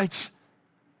and writes,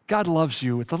 God loves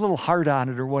you, with a little heart on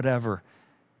it or whatever,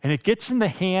 and it gets in the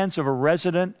hands of a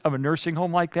resident of a nursing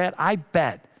home like that, I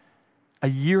bet a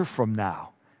year from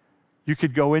now, you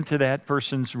could go into that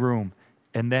person's room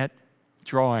and that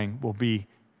drawing will be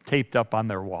taped up on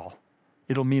their wall.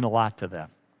 It'll mean a lot to them.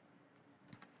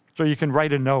 So you can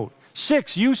write a note.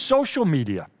 6, use social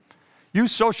media.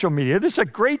 Use social media. This is a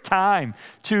great time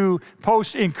to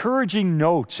post encouraging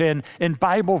notes and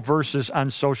Bible verses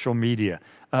on social media.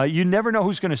 You never know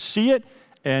who's going to see it,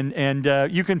 and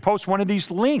you can post one of these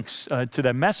links to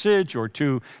the message or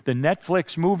to the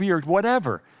Netflix movie or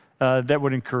whatever that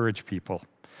would encourage people.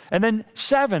 And then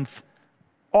 7th,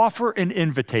 offer an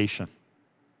invitation.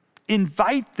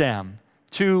 Invite them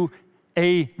to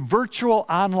a virtual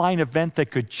online event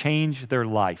that could change their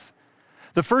life.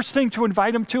 The first thing to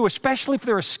invite them to, especially if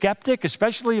they're a skeptic,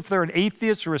 especially if they're an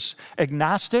atheist or an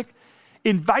agnostic,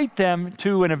 invite them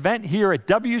to an event here at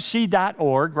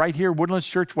wc.org, right here, Woodlands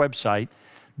Church website,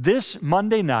 this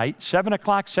Monday night, 7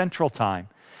 o'clock Central Time.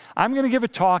 I'm going to give a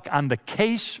talk on the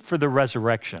case for the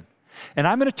resurrection. And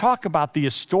I'm going to talk about the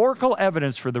historical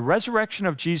evidence for the resurrection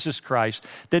of Jesus Christ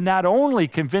that not only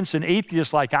convinced an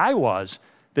atheist like I was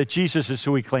that Jesus is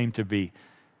who he claimed to be,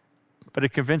 but it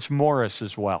convinced Morris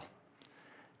as well.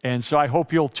 And so I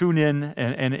hope you'll tune in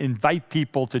and invite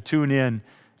people to tune in,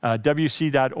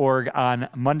 wc.org on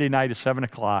Monday night at 7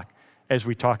 o'clock as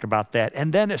we talk about that.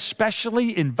 And then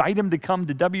especially invite them to come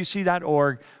to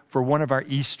wc.org for one of our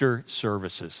Easter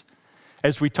services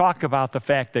as we talk about the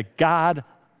fact that God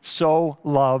so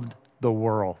loved the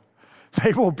world.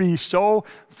 They will be so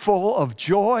full of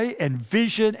joy and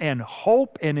vision and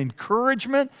hope and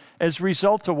encouragement as a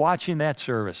result of watching that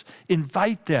service.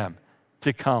 Invite them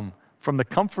to come from the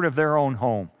comfort of their own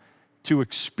home to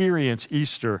experience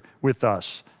Easter with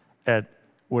us at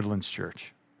Woodlands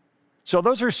Church. So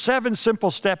those are 7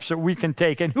 simple steps that we can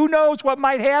take, and who knows what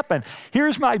might happen.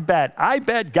 Here's my bet. I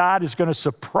bet God is going to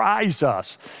surprise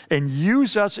us and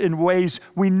use us in ways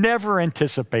we never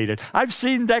anticipated. I've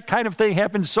seen that kind of thing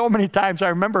happen so many times. I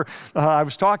remember I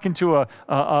was talking to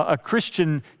a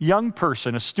Christian young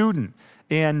person, a student,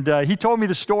 and he told me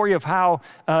the story of how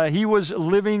he was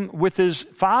living with his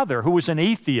father, who was an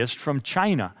atheist from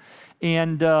China.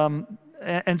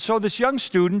 And so this young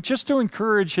student, just to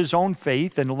encourage his own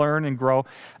faith and learn and grow,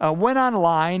 went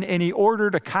online and he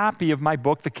ordered a copy of my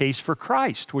book, The Case for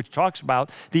Christ, which talks about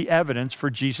the evidence for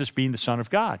Jesus being the Son of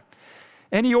God.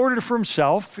 And he ordered it for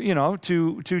himself,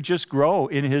 to just grow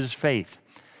in his faith.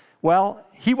 Well,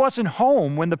 he wasn't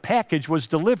home when the package was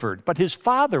delivered, but his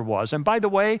father was. And by the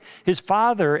way, his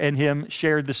father and him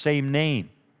shared the same name.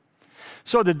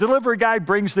 So the delivery guy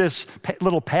brings this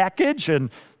little package, and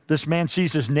this man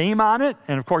sees his name on it,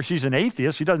 and of course he's an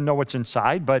atheist. He doesn't know what's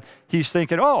inside, but he's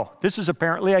thinking, oh, this is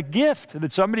apparently a gift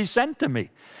that somebody sent to me.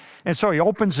 And so he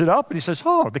opens it up and he says,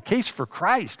 oh, The Case for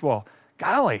Christ. Well,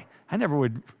 golly, I never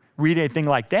would read anything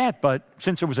like that, but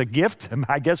since it was a gift,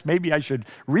 I guess maybe I should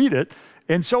read it.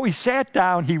 And so he sat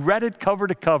down, he read it cover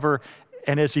to cover,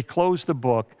 and as he closed the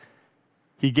book,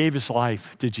 he gave his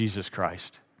life to Jesus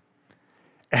Christ.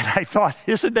 And I thought,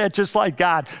 isn't that just like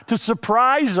God, to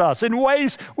surprise us in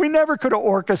ways we never could have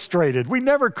orchestrated. We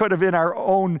never could have, in our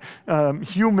own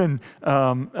human,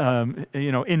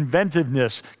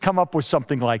 inventiveness, come up with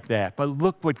something like that. But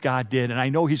look what God did, and I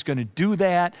know he's going to do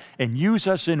that and use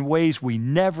us in ways we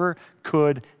never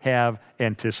could have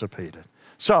anticipated.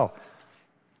 So,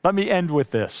 let me end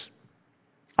with this.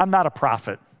 I'm not a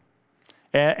prophet.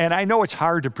 And I know it's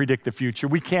hard to predict the future.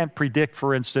 We can't predict,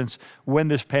 for instance, when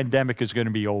this pandemic is going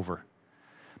to be over.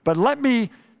 But let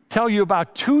me tell you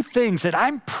about 2 things that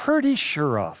I'm pretty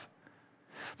sure of.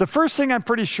 The first thing I'm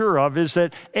pretty sure of is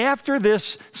that after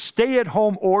this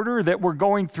stay-at-home order that we're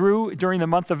going through during the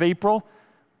month of April,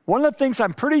 one of the things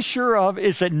I'm pretty sure of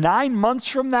is that 9 months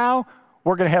from now,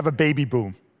 we're going to have a baby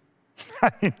boom.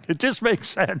 I mean, it just makes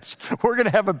sense. We're going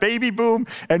to have a baby boom,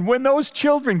 and when those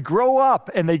children grow up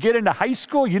and they get into high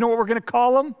school, you know what we're going to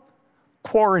call them?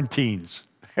 Quarantines.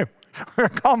 We're going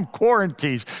to call them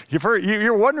quarantines.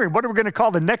 You're wondering, what are we going to call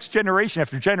the next generation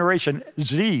after Generation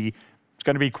Z? It's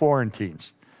going to be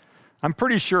quarantines. I'm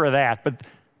pretty sure of that, but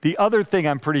the other thing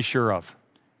I'm pretty sure of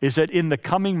is that in the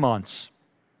coming months,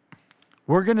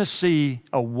 we're going to see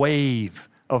a wave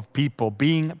of people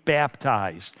being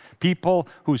baptized, people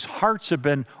whose hearts have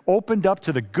been opened up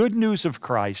to the good news of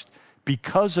Christ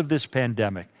because of this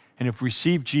pandemic and have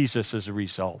received Jesus as a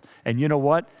result. And you know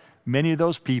what? Many of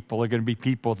those people are going to be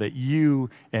people that you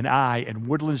and I and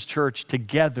Woodlands Church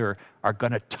together are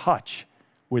going to touch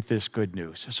with this good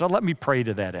news. So let me pray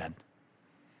to that end.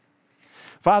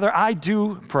 Father, I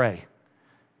do pray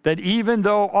that even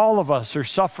though all of us are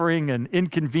suffering an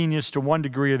inconvenience to one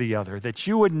degree or the other, that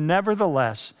you would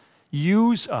nevertheless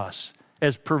use us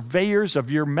as purveyors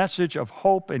of your message of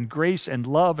hope and grace and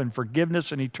love and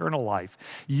forgiveness and eternal life.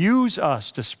 Use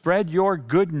us to spread your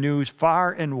good news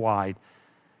far and wide,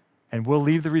 and we'll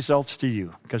leave the results to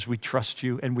you because we trust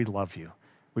you and we love you.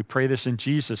 We pray this in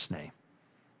Jesus' name.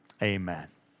 Amen.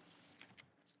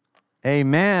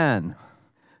 Amen.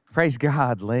 Praise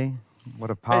God, Lee.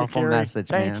 What a powerful message,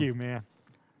 man. Thank you, man.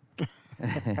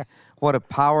 What a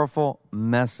powerful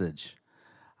message.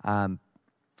 I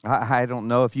don't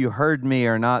know if you heard me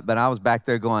or not, but I was back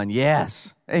there going,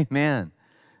 yes, amen.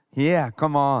 Yeah,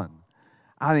 come on.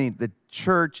 I mean, the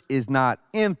church is not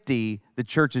empty. The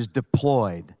church is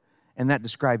deployed. And that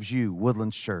describes you,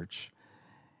 Woodlands Church.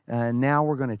 Now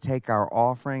we're going to take our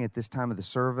offering at this time of the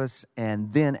service.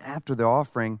 And then after the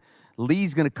offering,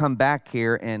 Lee's going to come back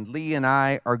here, and Lee and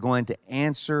I are going to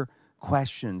answer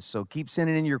questions. So keep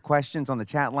sending in your questions on the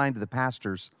chat line to the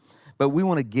pastors. But we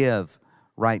want to give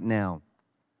right now.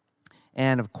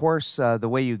 And, of course, the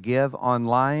way you give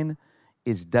online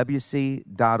is wc.org/give,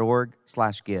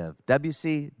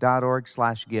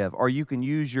 wc.org/give. Or you can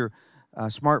use your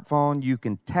smartphone. You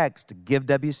can text Give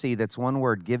WC, that's one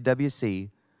word, Give WC,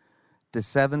 to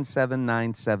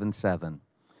 77977.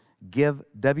 Give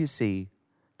WC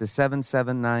to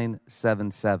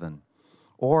 77977.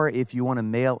 Or if you want to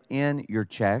mail in your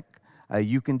check,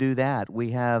 you can do that.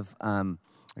 We have a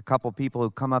couple people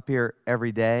who come up here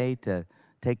every day to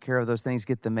take care of those things,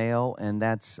 get the mail, and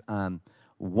that's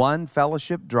 1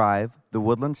 Fellowship Drive, The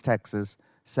Woodlands, Texas,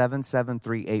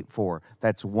 77384.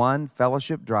 That's 1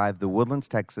 Fellowship Drive, The Woodlands,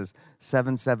 Texas,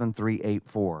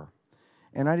 77384.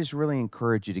 And I just really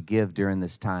encourage you to give during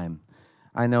this time.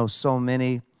 I know so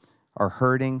many are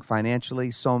hurting financially.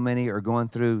 So many are going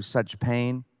through such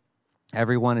pain.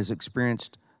 Everyone has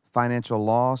experienced financial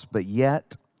loss, but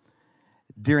yet,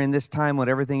 during this time when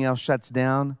everything else shuts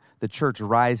down, the church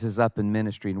rises up in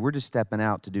ministry. And we're just stepping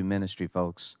out to do ministry,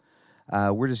 folks.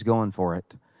 We're just going for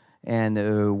it.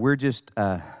 And we're just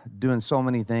doing so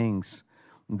many things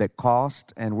that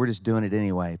cost, and we're just doing it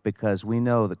anyway because we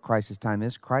know that crisis time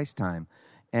is Christ time.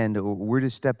 And we're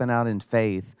just stepping out in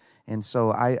faith. And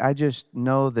so I just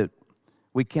know that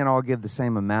we can't all give the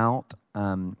same amount.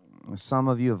 Some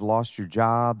of you have lost your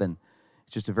job, and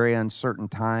it's just a very uncertain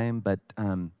time, but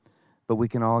we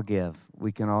can all give.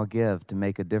 We can all give to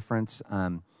make a difference.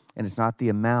 And it's not the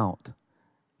amount,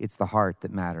 it's the heart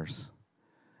that matters.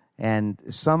 And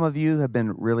some of you have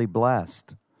been really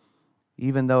blessed.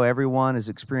 Even though everyone has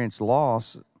experienced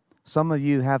loss, some of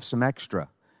you have some extra.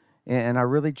 And I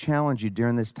really challenge you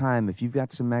during this time, if you've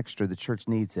got some extra, the church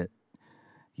needs it.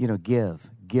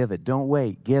 Give it. Don't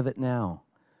wait. Give it now.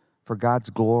 For God's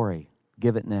glory,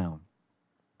 give it now.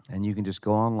 And you can just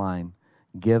go online,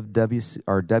 wc.org/give,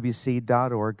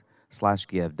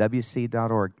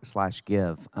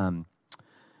 wc.org/give. And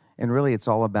really, it's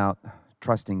all about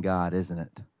trusting God, isn't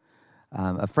it?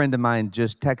 A friend of mine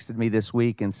just texted me this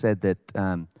week and said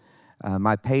that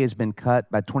my pay has been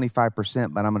cut by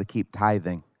 25%, but I'm going to keep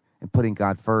tithing and putting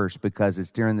God first because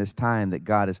it's during this time that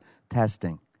God is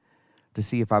testing to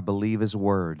see if I believe His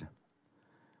word.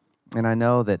 And I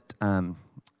know that,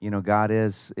 God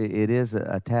is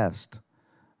a test.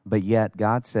 But yet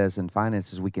God says in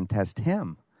finances we can test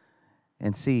Him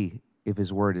and see if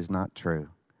His word is not true,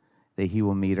 that He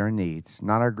will meet our needs,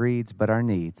 not our greeds, but our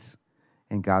needs.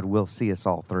 And God will see us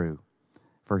all through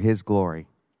for His glory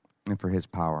and for His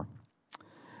power.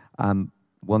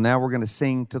 Well, now we're going to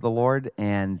sing to the Lord,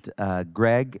 and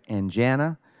Greg and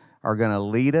Jana are going to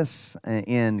lead us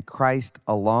in Christ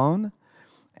alone.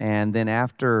 And then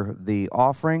after the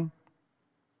offering,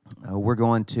 we're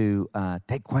going to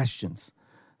take questions.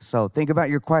 So think about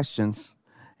your questions,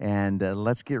 and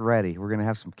let's get ready. We're going to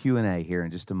have some Q&A here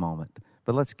in just a moment.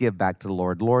 But let's give back to the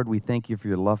Lord. Lord, we thank you for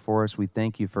your love for us. We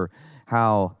thank you for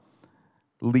how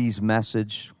Lee's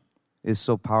message is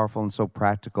so powerful and so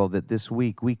practical that this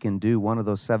week we can do one of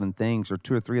those 7 things or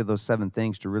 2 or 3 of those 7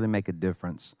 things to really make a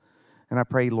difference. And I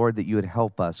pray, Lord, that you would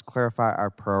help us clarify our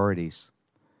priorities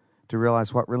to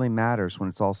realize what really matters when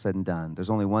it's all said and done. There's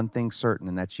only one thing certain,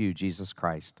 and that's you, Jesus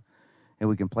Christ. And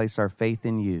we can place our faith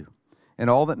in you. And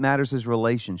all that matters is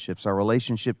relationships, our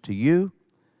relationship to you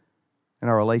and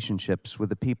our relationships with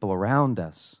the people around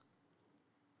us.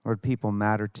 Lord, people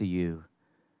matter to you.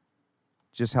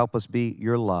 Just help us be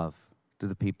your love to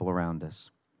the people around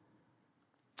us.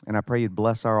 And I pray you'd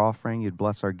bless our offering, you'd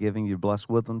bless our giving, you'd bless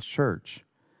Woodlands Church.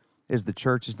 As the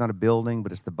church is not a building,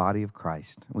 but it's the body of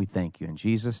Christ. We thank you. In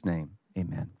Jesus' name,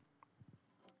 amen.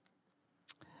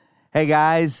 Hey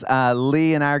guys,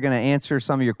 Lee and I are going to answer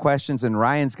some of your questions, and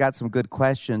Ryan's got some good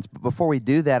questions. But before we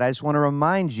do that, I just want to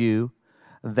remind you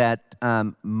that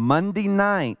Monday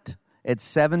night at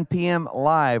 7 p.m.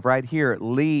 live right here,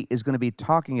 Lee is going to be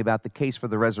talking about the case for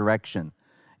the resurrection.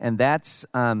 And that's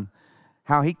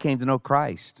how he came to know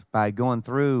Christ, by going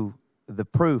through the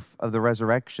proof of the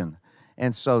resurrection.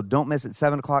 And so don't miss it.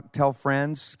 7 o'clock. Tell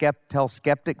friends, tell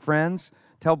skeptic friends,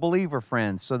 tell believer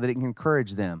friends so that it can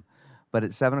encourage them. But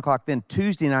at 7 o'clock, then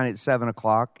Tuesday night at 7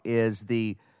 o'clock is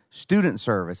the student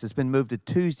service. It's been moved to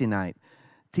Tuesday night.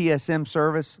 TSM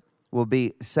service will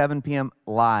be 7 p.m.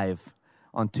 live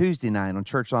on Tuesday night on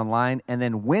Church Online. And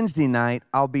then Wednesday night,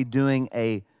 I'll be doing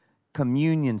a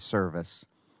communion service,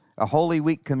 a Holy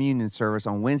Week communion service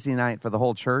on Wednesday night for the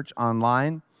whole church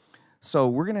online. So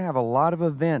we're going to have a lot of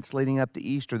events leading up to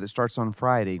Easter that starts on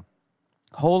Friday.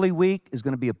 Holy Week is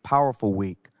going to be a powerful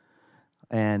week,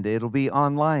 and it'll be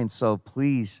online, so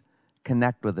please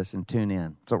connect with us and tune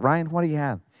in. So Ryan, what do you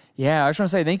have? Yeah, I just want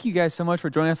to say thank you guys so much for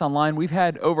joining us online. We've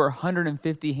had over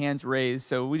 150 hands raised,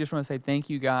 so we just want to say thank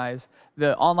you guys.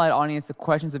 The online audience, the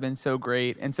questions have been so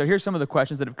great, and so here's some of the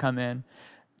questions that have come in.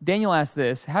 Daniel asked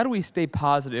this: how do we stay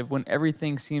positive when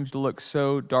everything seems to look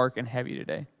so dark and heavy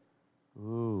today?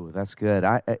 Ooh, that's good.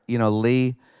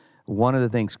 Lee, one of the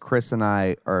things Chris and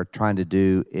I are trying to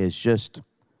do is just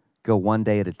go one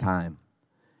day at a time.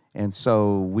 And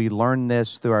so we learned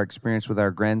this through our experience with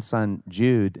our grandson,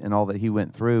 Jude, and all that he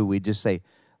went through. We just say,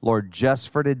 Lord, just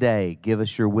for today, give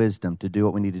us your wisdom to do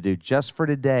what we need to do. Just for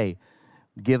today,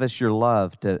 give us your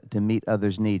love to meet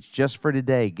others' needs. Just for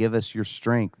today, give us your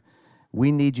strength.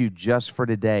 We need you just for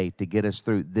today to get us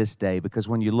through this day, because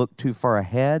when you look too far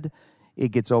ahead,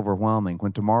 it gets overwhelming.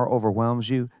 When tomorrow overwhelms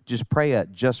you, just pray a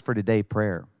just for today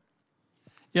prayer.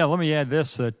 Yeah, let me add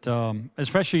this, that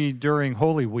especially during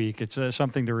Holy Week, it's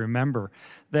something to remember,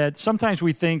 that sometimes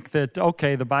we think that,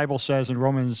 okay, the Bible says in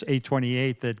Romans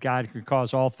 8:28 that God can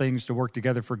cause all things to work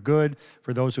together for good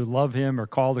for those who love him or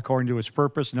called according to his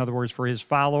purpose, in other words, for his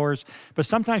followers. But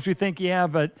sometimes we think, yeah,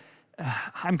 but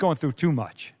I'm going through too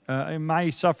much.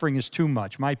 My suffering is too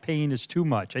much. My pain is too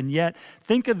much. And yet,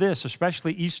 think of this,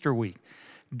 especially Easter week.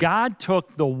 God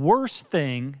took the worst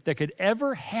thing that could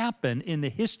ever happen in the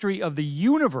history of the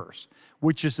universe,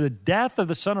 which is the death of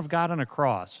the Son of God on a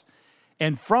cross.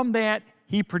 And from that,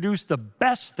 he produced the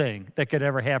best thing that could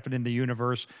ever happen in the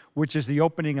universe, which is the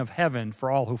opening of heaven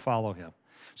for all who follow him.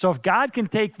 So if God can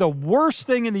take the worst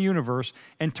thing in the universe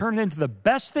and turn it into the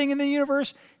best thing in the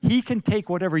universe, he can take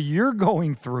whatever you're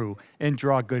going through and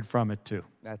draw good from it too.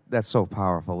 That's so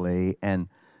powerful, Lee. And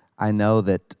I know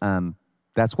that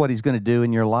that's what he's going to do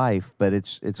in your life, but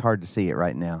it's hard to see it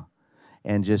right now.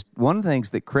 And just one of the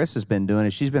things that Chris has been doing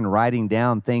is she's been writing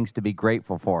down things to be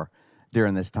grateful for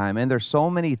during this time. And there's so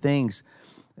many things,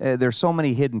 there's so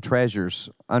many hidden treasures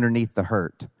underneath the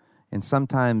hurt. And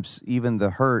sometimes even the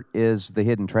hurt is the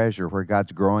hidden treasure where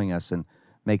God's growing us and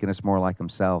making us more like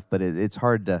himself. But it's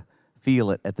hard to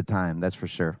feel it at the time, that's for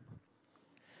sure.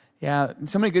 Yeah,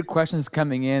 so many good questions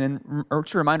coming in. And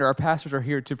just a reminder, our pastors are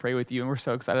here to pray with you, and we're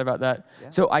so excited about that.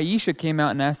 Yeah. So Aisha came out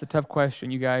and asked a tough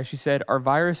question, you guys. She said, are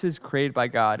viruses created by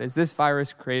God? Is this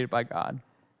virus created by God?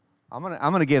 I'm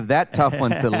gonna give that tough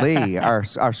one to Lee, our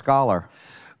scholar.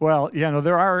 Well,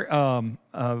 there are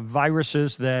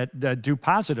viruses that do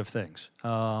positive things,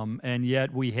 and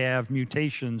yet we have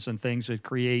mutations and things that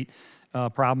create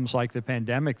problems like the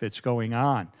pandemic that's going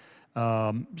on.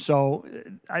 So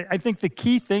I think the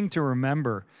key thing to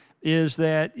remember is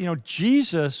that,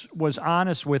 Jesus was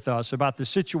honest with us about the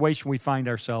situation we find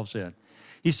ourselves in.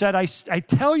 He said, I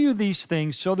tell you these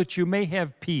things so that you may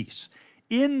have peace.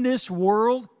 In this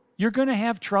world, you're going to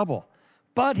have trouble.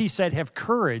 But he said, have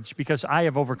courage because I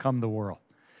have overcome the world.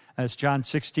 That's John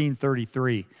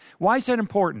 16:33. Why is that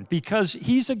important? Because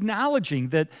he's acknowledging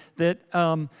that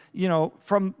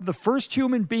from the first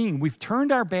human being, we've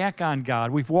turned our back on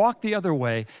God. We've walked the other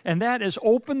way, and that has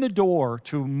opened the door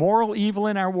to moral evil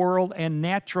in our world and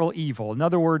natural evil. In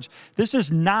other words, this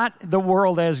is not the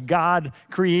world as God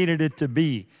created it to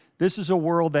be. This is a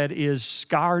world that is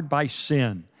scarred by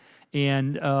sin.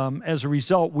 And as a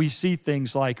result, we see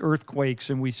things like earthquakes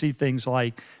and we see things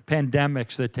like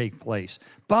pandemics that take place.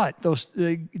 But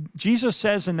Jesus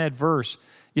says in that verse,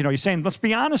 he's saying, let's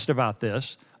be honest about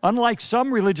this. Unlike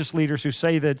some religious leaders who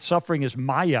say that suffering is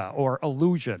Maya or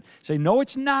illusion, say, no,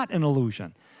 it's not an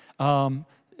illusion.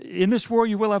 In this world,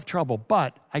 you will have trouble,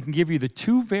 but I can give you the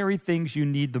two very things you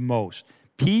need the most: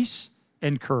 peace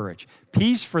and courage.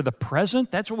 Peace for the present,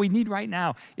 that's what we need right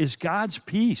now, is God's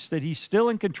peace, that he's still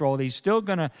in control, that he's still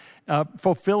going to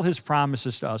fulfill his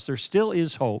promises to us. There still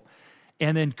is hope.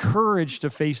 And then courage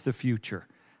to face the future.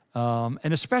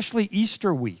 And especially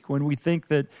Easter week, when we think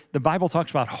that the Bible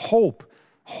talks about hope.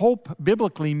 Hope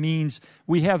biblically means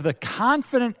we have the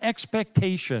confident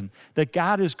expectation that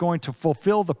God is going to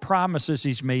fulfill the promises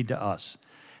he's made to us.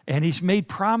 And he's made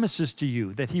promises to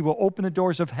you that he will open the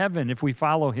doors of heaven if we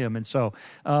follow him. And so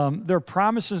there are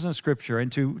promises in Scripture,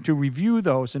 and to review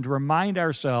those and to remind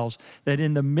ourselves that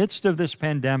in the midst of this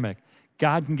pandemic,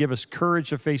 God can give us courage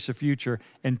to face the future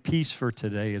and peace for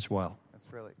today as well. That's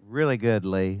really good,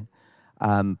 Lee.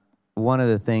 One of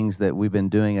the things that we've been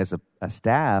doing as a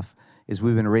staff is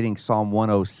we've been reading Psalm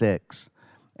 106.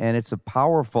 And it's a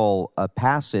powerful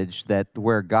passage that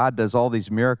where God does all these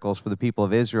miracles for the people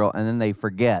of Israel, and then they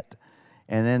forget.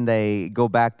 And then they go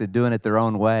back to doing it their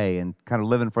own way and kind of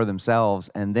living for themselves.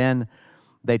 And then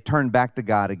they turn back to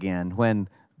God again when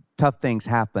tough things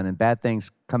happen and bad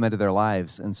things come into their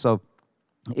lives. And so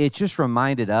it just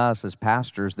reminded us as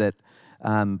pastors that,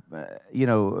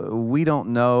 we don't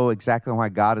know exactly why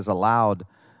God has allowed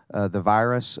the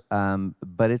virus,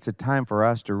 but it's a time for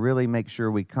us to really make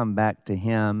sure we come back to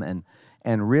him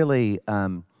and really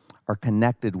are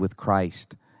connected with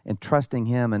Christ and trusting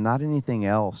him and not anything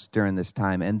else during this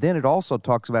time. And then it also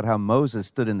talks about how Moses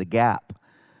stood in the gap.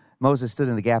 Moses stood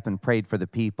in the gap and prayed for the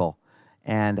people,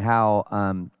 and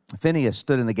how Phineas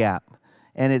stood in the gap.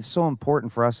 And it's so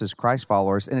important for us as Christ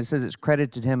followers, and it says it's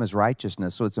credited him as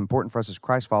righteousness, so it's important for us as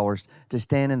Christ followers to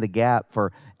stand in the gap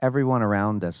for everyone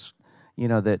around us.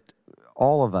 That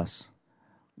all of us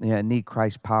need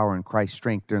Christ's power and Christ's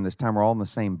strength during this time. We're all in the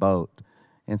same boat.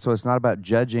 And so it's not about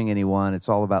judging anyone. It's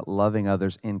all about loving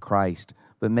others in Christ,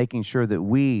 but making sure that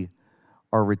we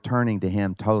are returning to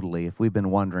him totally if we've been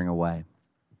wandering away.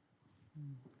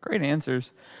 Great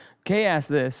answers. Kay asked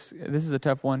this. This is a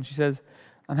tough one. She says,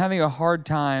 I'm having a hard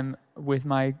time with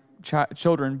my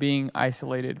children being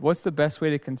isolated. What's the best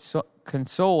way to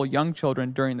console young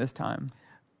children during this time?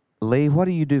 Lee, what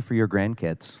do you do for your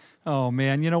grandkids? Oh,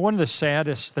 man. One of the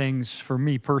saddest things for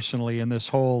me personally in this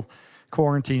whole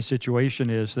quarantine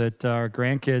situation is that our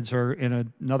grandkids are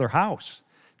in another house,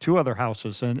 2 other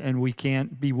houses, and we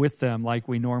can't be with them like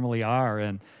we normally are.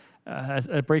 And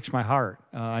it breaks my heart.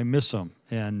 I miss them.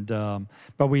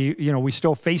 But we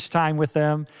still FaceTime with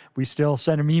them. We still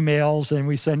send them emails, and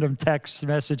we send them text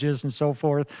messages and so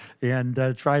forth,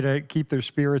 and try to keep their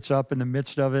spirits up in the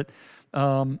midst of it.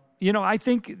 I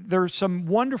think there's some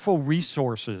wonderful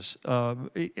resources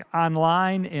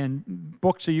online and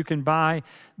books that you can buy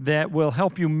that will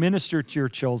help you minister to your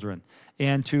children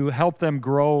and to help them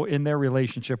grow in their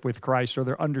relationship with Christ, or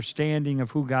their understanding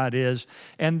of who God is,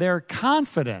 and their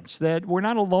confidence that we're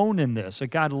not alone in this, that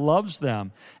God loves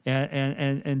them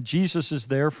and Jesus is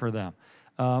there for them.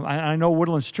 I know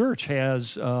Woodlands Church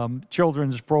has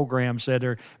children's programs that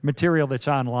are material that's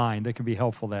online that can be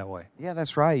helpful that way. Yeah,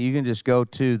 that's right. You can just go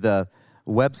to the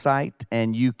website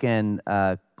and you can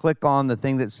click on the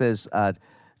thing that says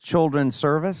children's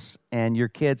service, and your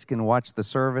kids can watch the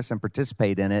service and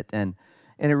participate in it. And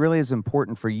it really is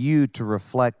important for you to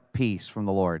reflect peace from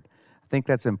the Lord. I think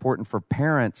that's important for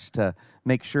parents to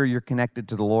make sure you're connected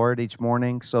to the Lord each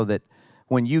morning, so that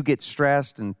when you get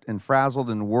stressed and frazzled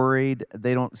and worried,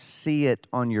 they don't see it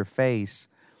on your face.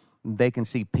 They can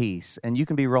see peace. And you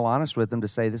can be real honest with them to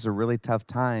say, this is a really tough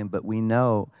time, but we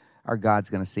know our God's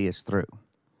going to see us through.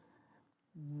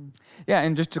 Yeah,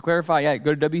 and just to clarify,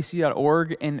 go to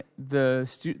WC.org, and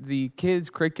the kids'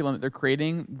 curriculum that they're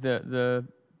creating, the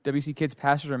WC Kids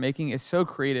pastors are making, is so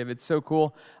creative. It's so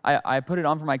cool. I put it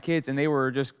on for my kids, and they were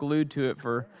just glued to it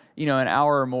for an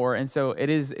hour or more. And so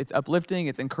it's uplifting,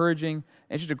 it's encouraging,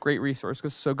 and it's just a great resource.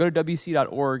 So go to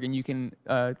WC.org, and you can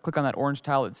click on that orange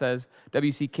tile that says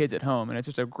WC Kids at Home, and it's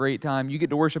just a great time. You get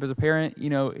to worship as a parent,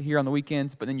 here on the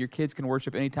weekends, but then your kids can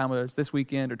worship anytime, whether it's this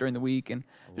weekend or during the week, and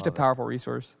just a powerful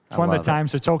resource. It's one of the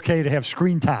times it's okay to have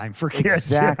screen time for kids.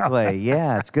 Exactly.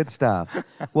 Yeah, it's good stuff.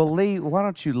 Well, Lee, why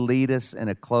don't you lead us in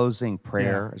a closing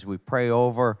prayer as we pray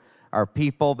over our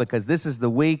people, because this is the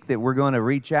week that we're going to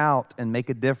reach out and make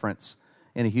a difference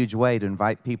in a huge way to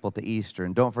invite people to Easter.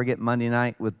 And don't forget Monday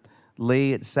night with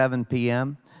Lee at 7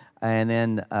 p.m. And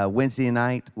then Wednesday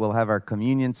night, we'll have our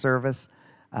communion service.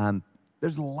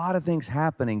 There's a lot of things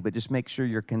happening, but just make sure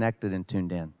you're connected and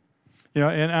tuned in.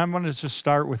 And I'm going to just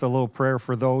start with a little prayer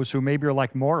for those who maybe are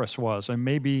like Morris was, and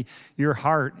maybe your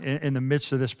heart in the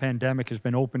midst of this pandemic has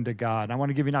been open to God. I want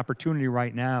to give you an opportunity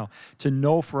right now to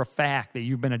know for a fact that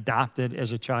you've been adopted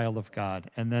as a child of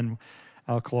God. And then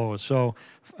I'll close. So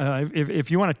if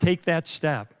you want to take that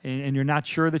step and you're not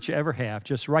sure that you ever have,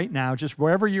 just right now, just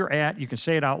wherever you're at, you can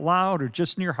say it out loud or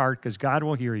just in your heart, because God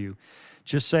will hear you.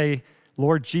 Just say,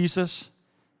 Lord Jesus,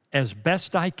 as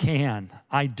best I can,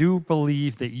 I do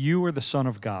believe that you are the Son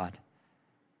of God.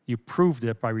 You proved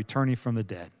it by returning from the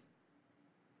dead.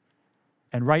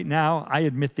 And right now, I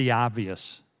admit the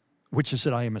obvious, which is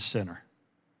that I am a sinner.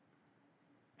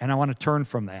 And I want to turn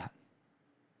from that.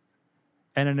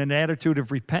 And in an attitude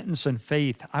of repentance and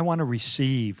faith, I want to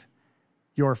receive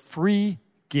your free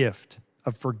gift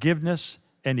of forgiveness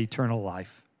and eternal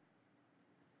life.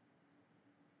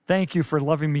 Thank you for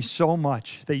loving me so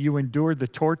much that you endured the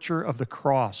torture of the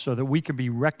cross so that we can be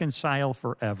reconciled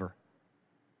forever.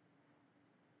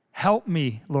 Help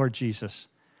me, Lord Jesus,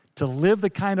 to live the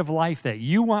kind of life that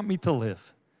you want me to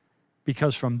live,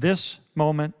 because from this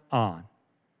moment on,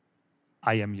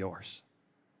 I am yours.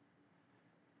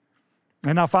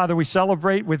 And now, Father, we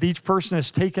celebrate with each person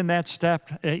that's taken that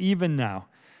step even now.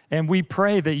 And we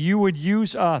pray that you would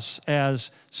use us as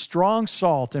strong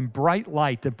salt and bright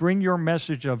light to bring your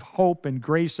message of hope and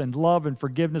grace and love and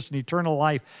forgiveness and eternal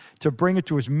life, to bring it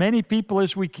to as many people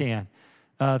as we can.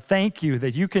 Thank you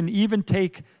that you can even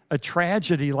take a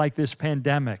tragedy like this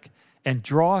pandemic and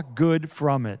draw good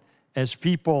from it as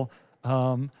people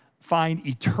find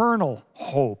eternal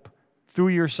hope through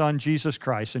your Son, Jesus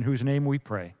Christ, in whose name we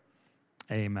pray.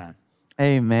 Amen.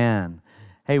 Amen.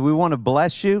 Hey, we want to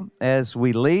bless you as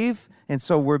we leave. And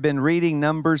so we've been reading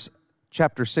Numbers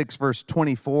chapter 6, verse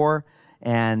 24.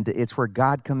 And it's where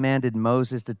God commanded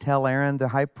Moses to tell Aaron, the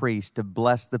high priest, to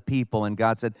bless the people. And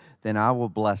God said, then I will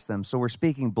bless them. So we're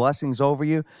speaking blessings over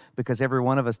you because every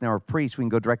one of us now are priests. We can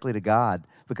go directly to God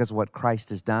because of what Christ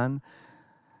has done.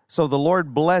 So the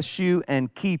Lord bless you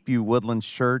and keep you, Woodlands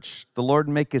Church. The Lord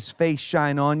make his face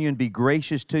shine on you and be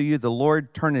gracious to you. The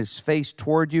Lord turn his face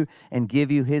toward you and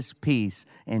give you his peace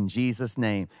in Jesus'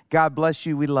 name. God bless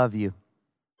you. We love you.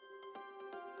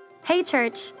 Hey,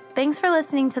 church. Thanks for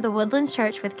listening to the Woodlands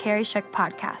Church with Carrie Shook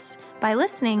podcast. By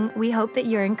listening, we hope that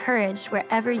you're encouraged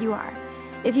wherever you are.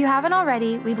 If you haven't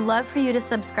already, we'd love for you to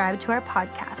subscribe to our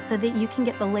podcast so that you can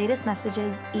get the latest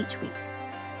messages each week.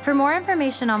 For more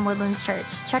information on Woodlands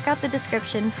Church, check out the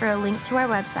description for a link to our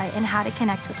website and how to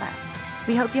connect with us.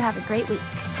 We hope you have a great week.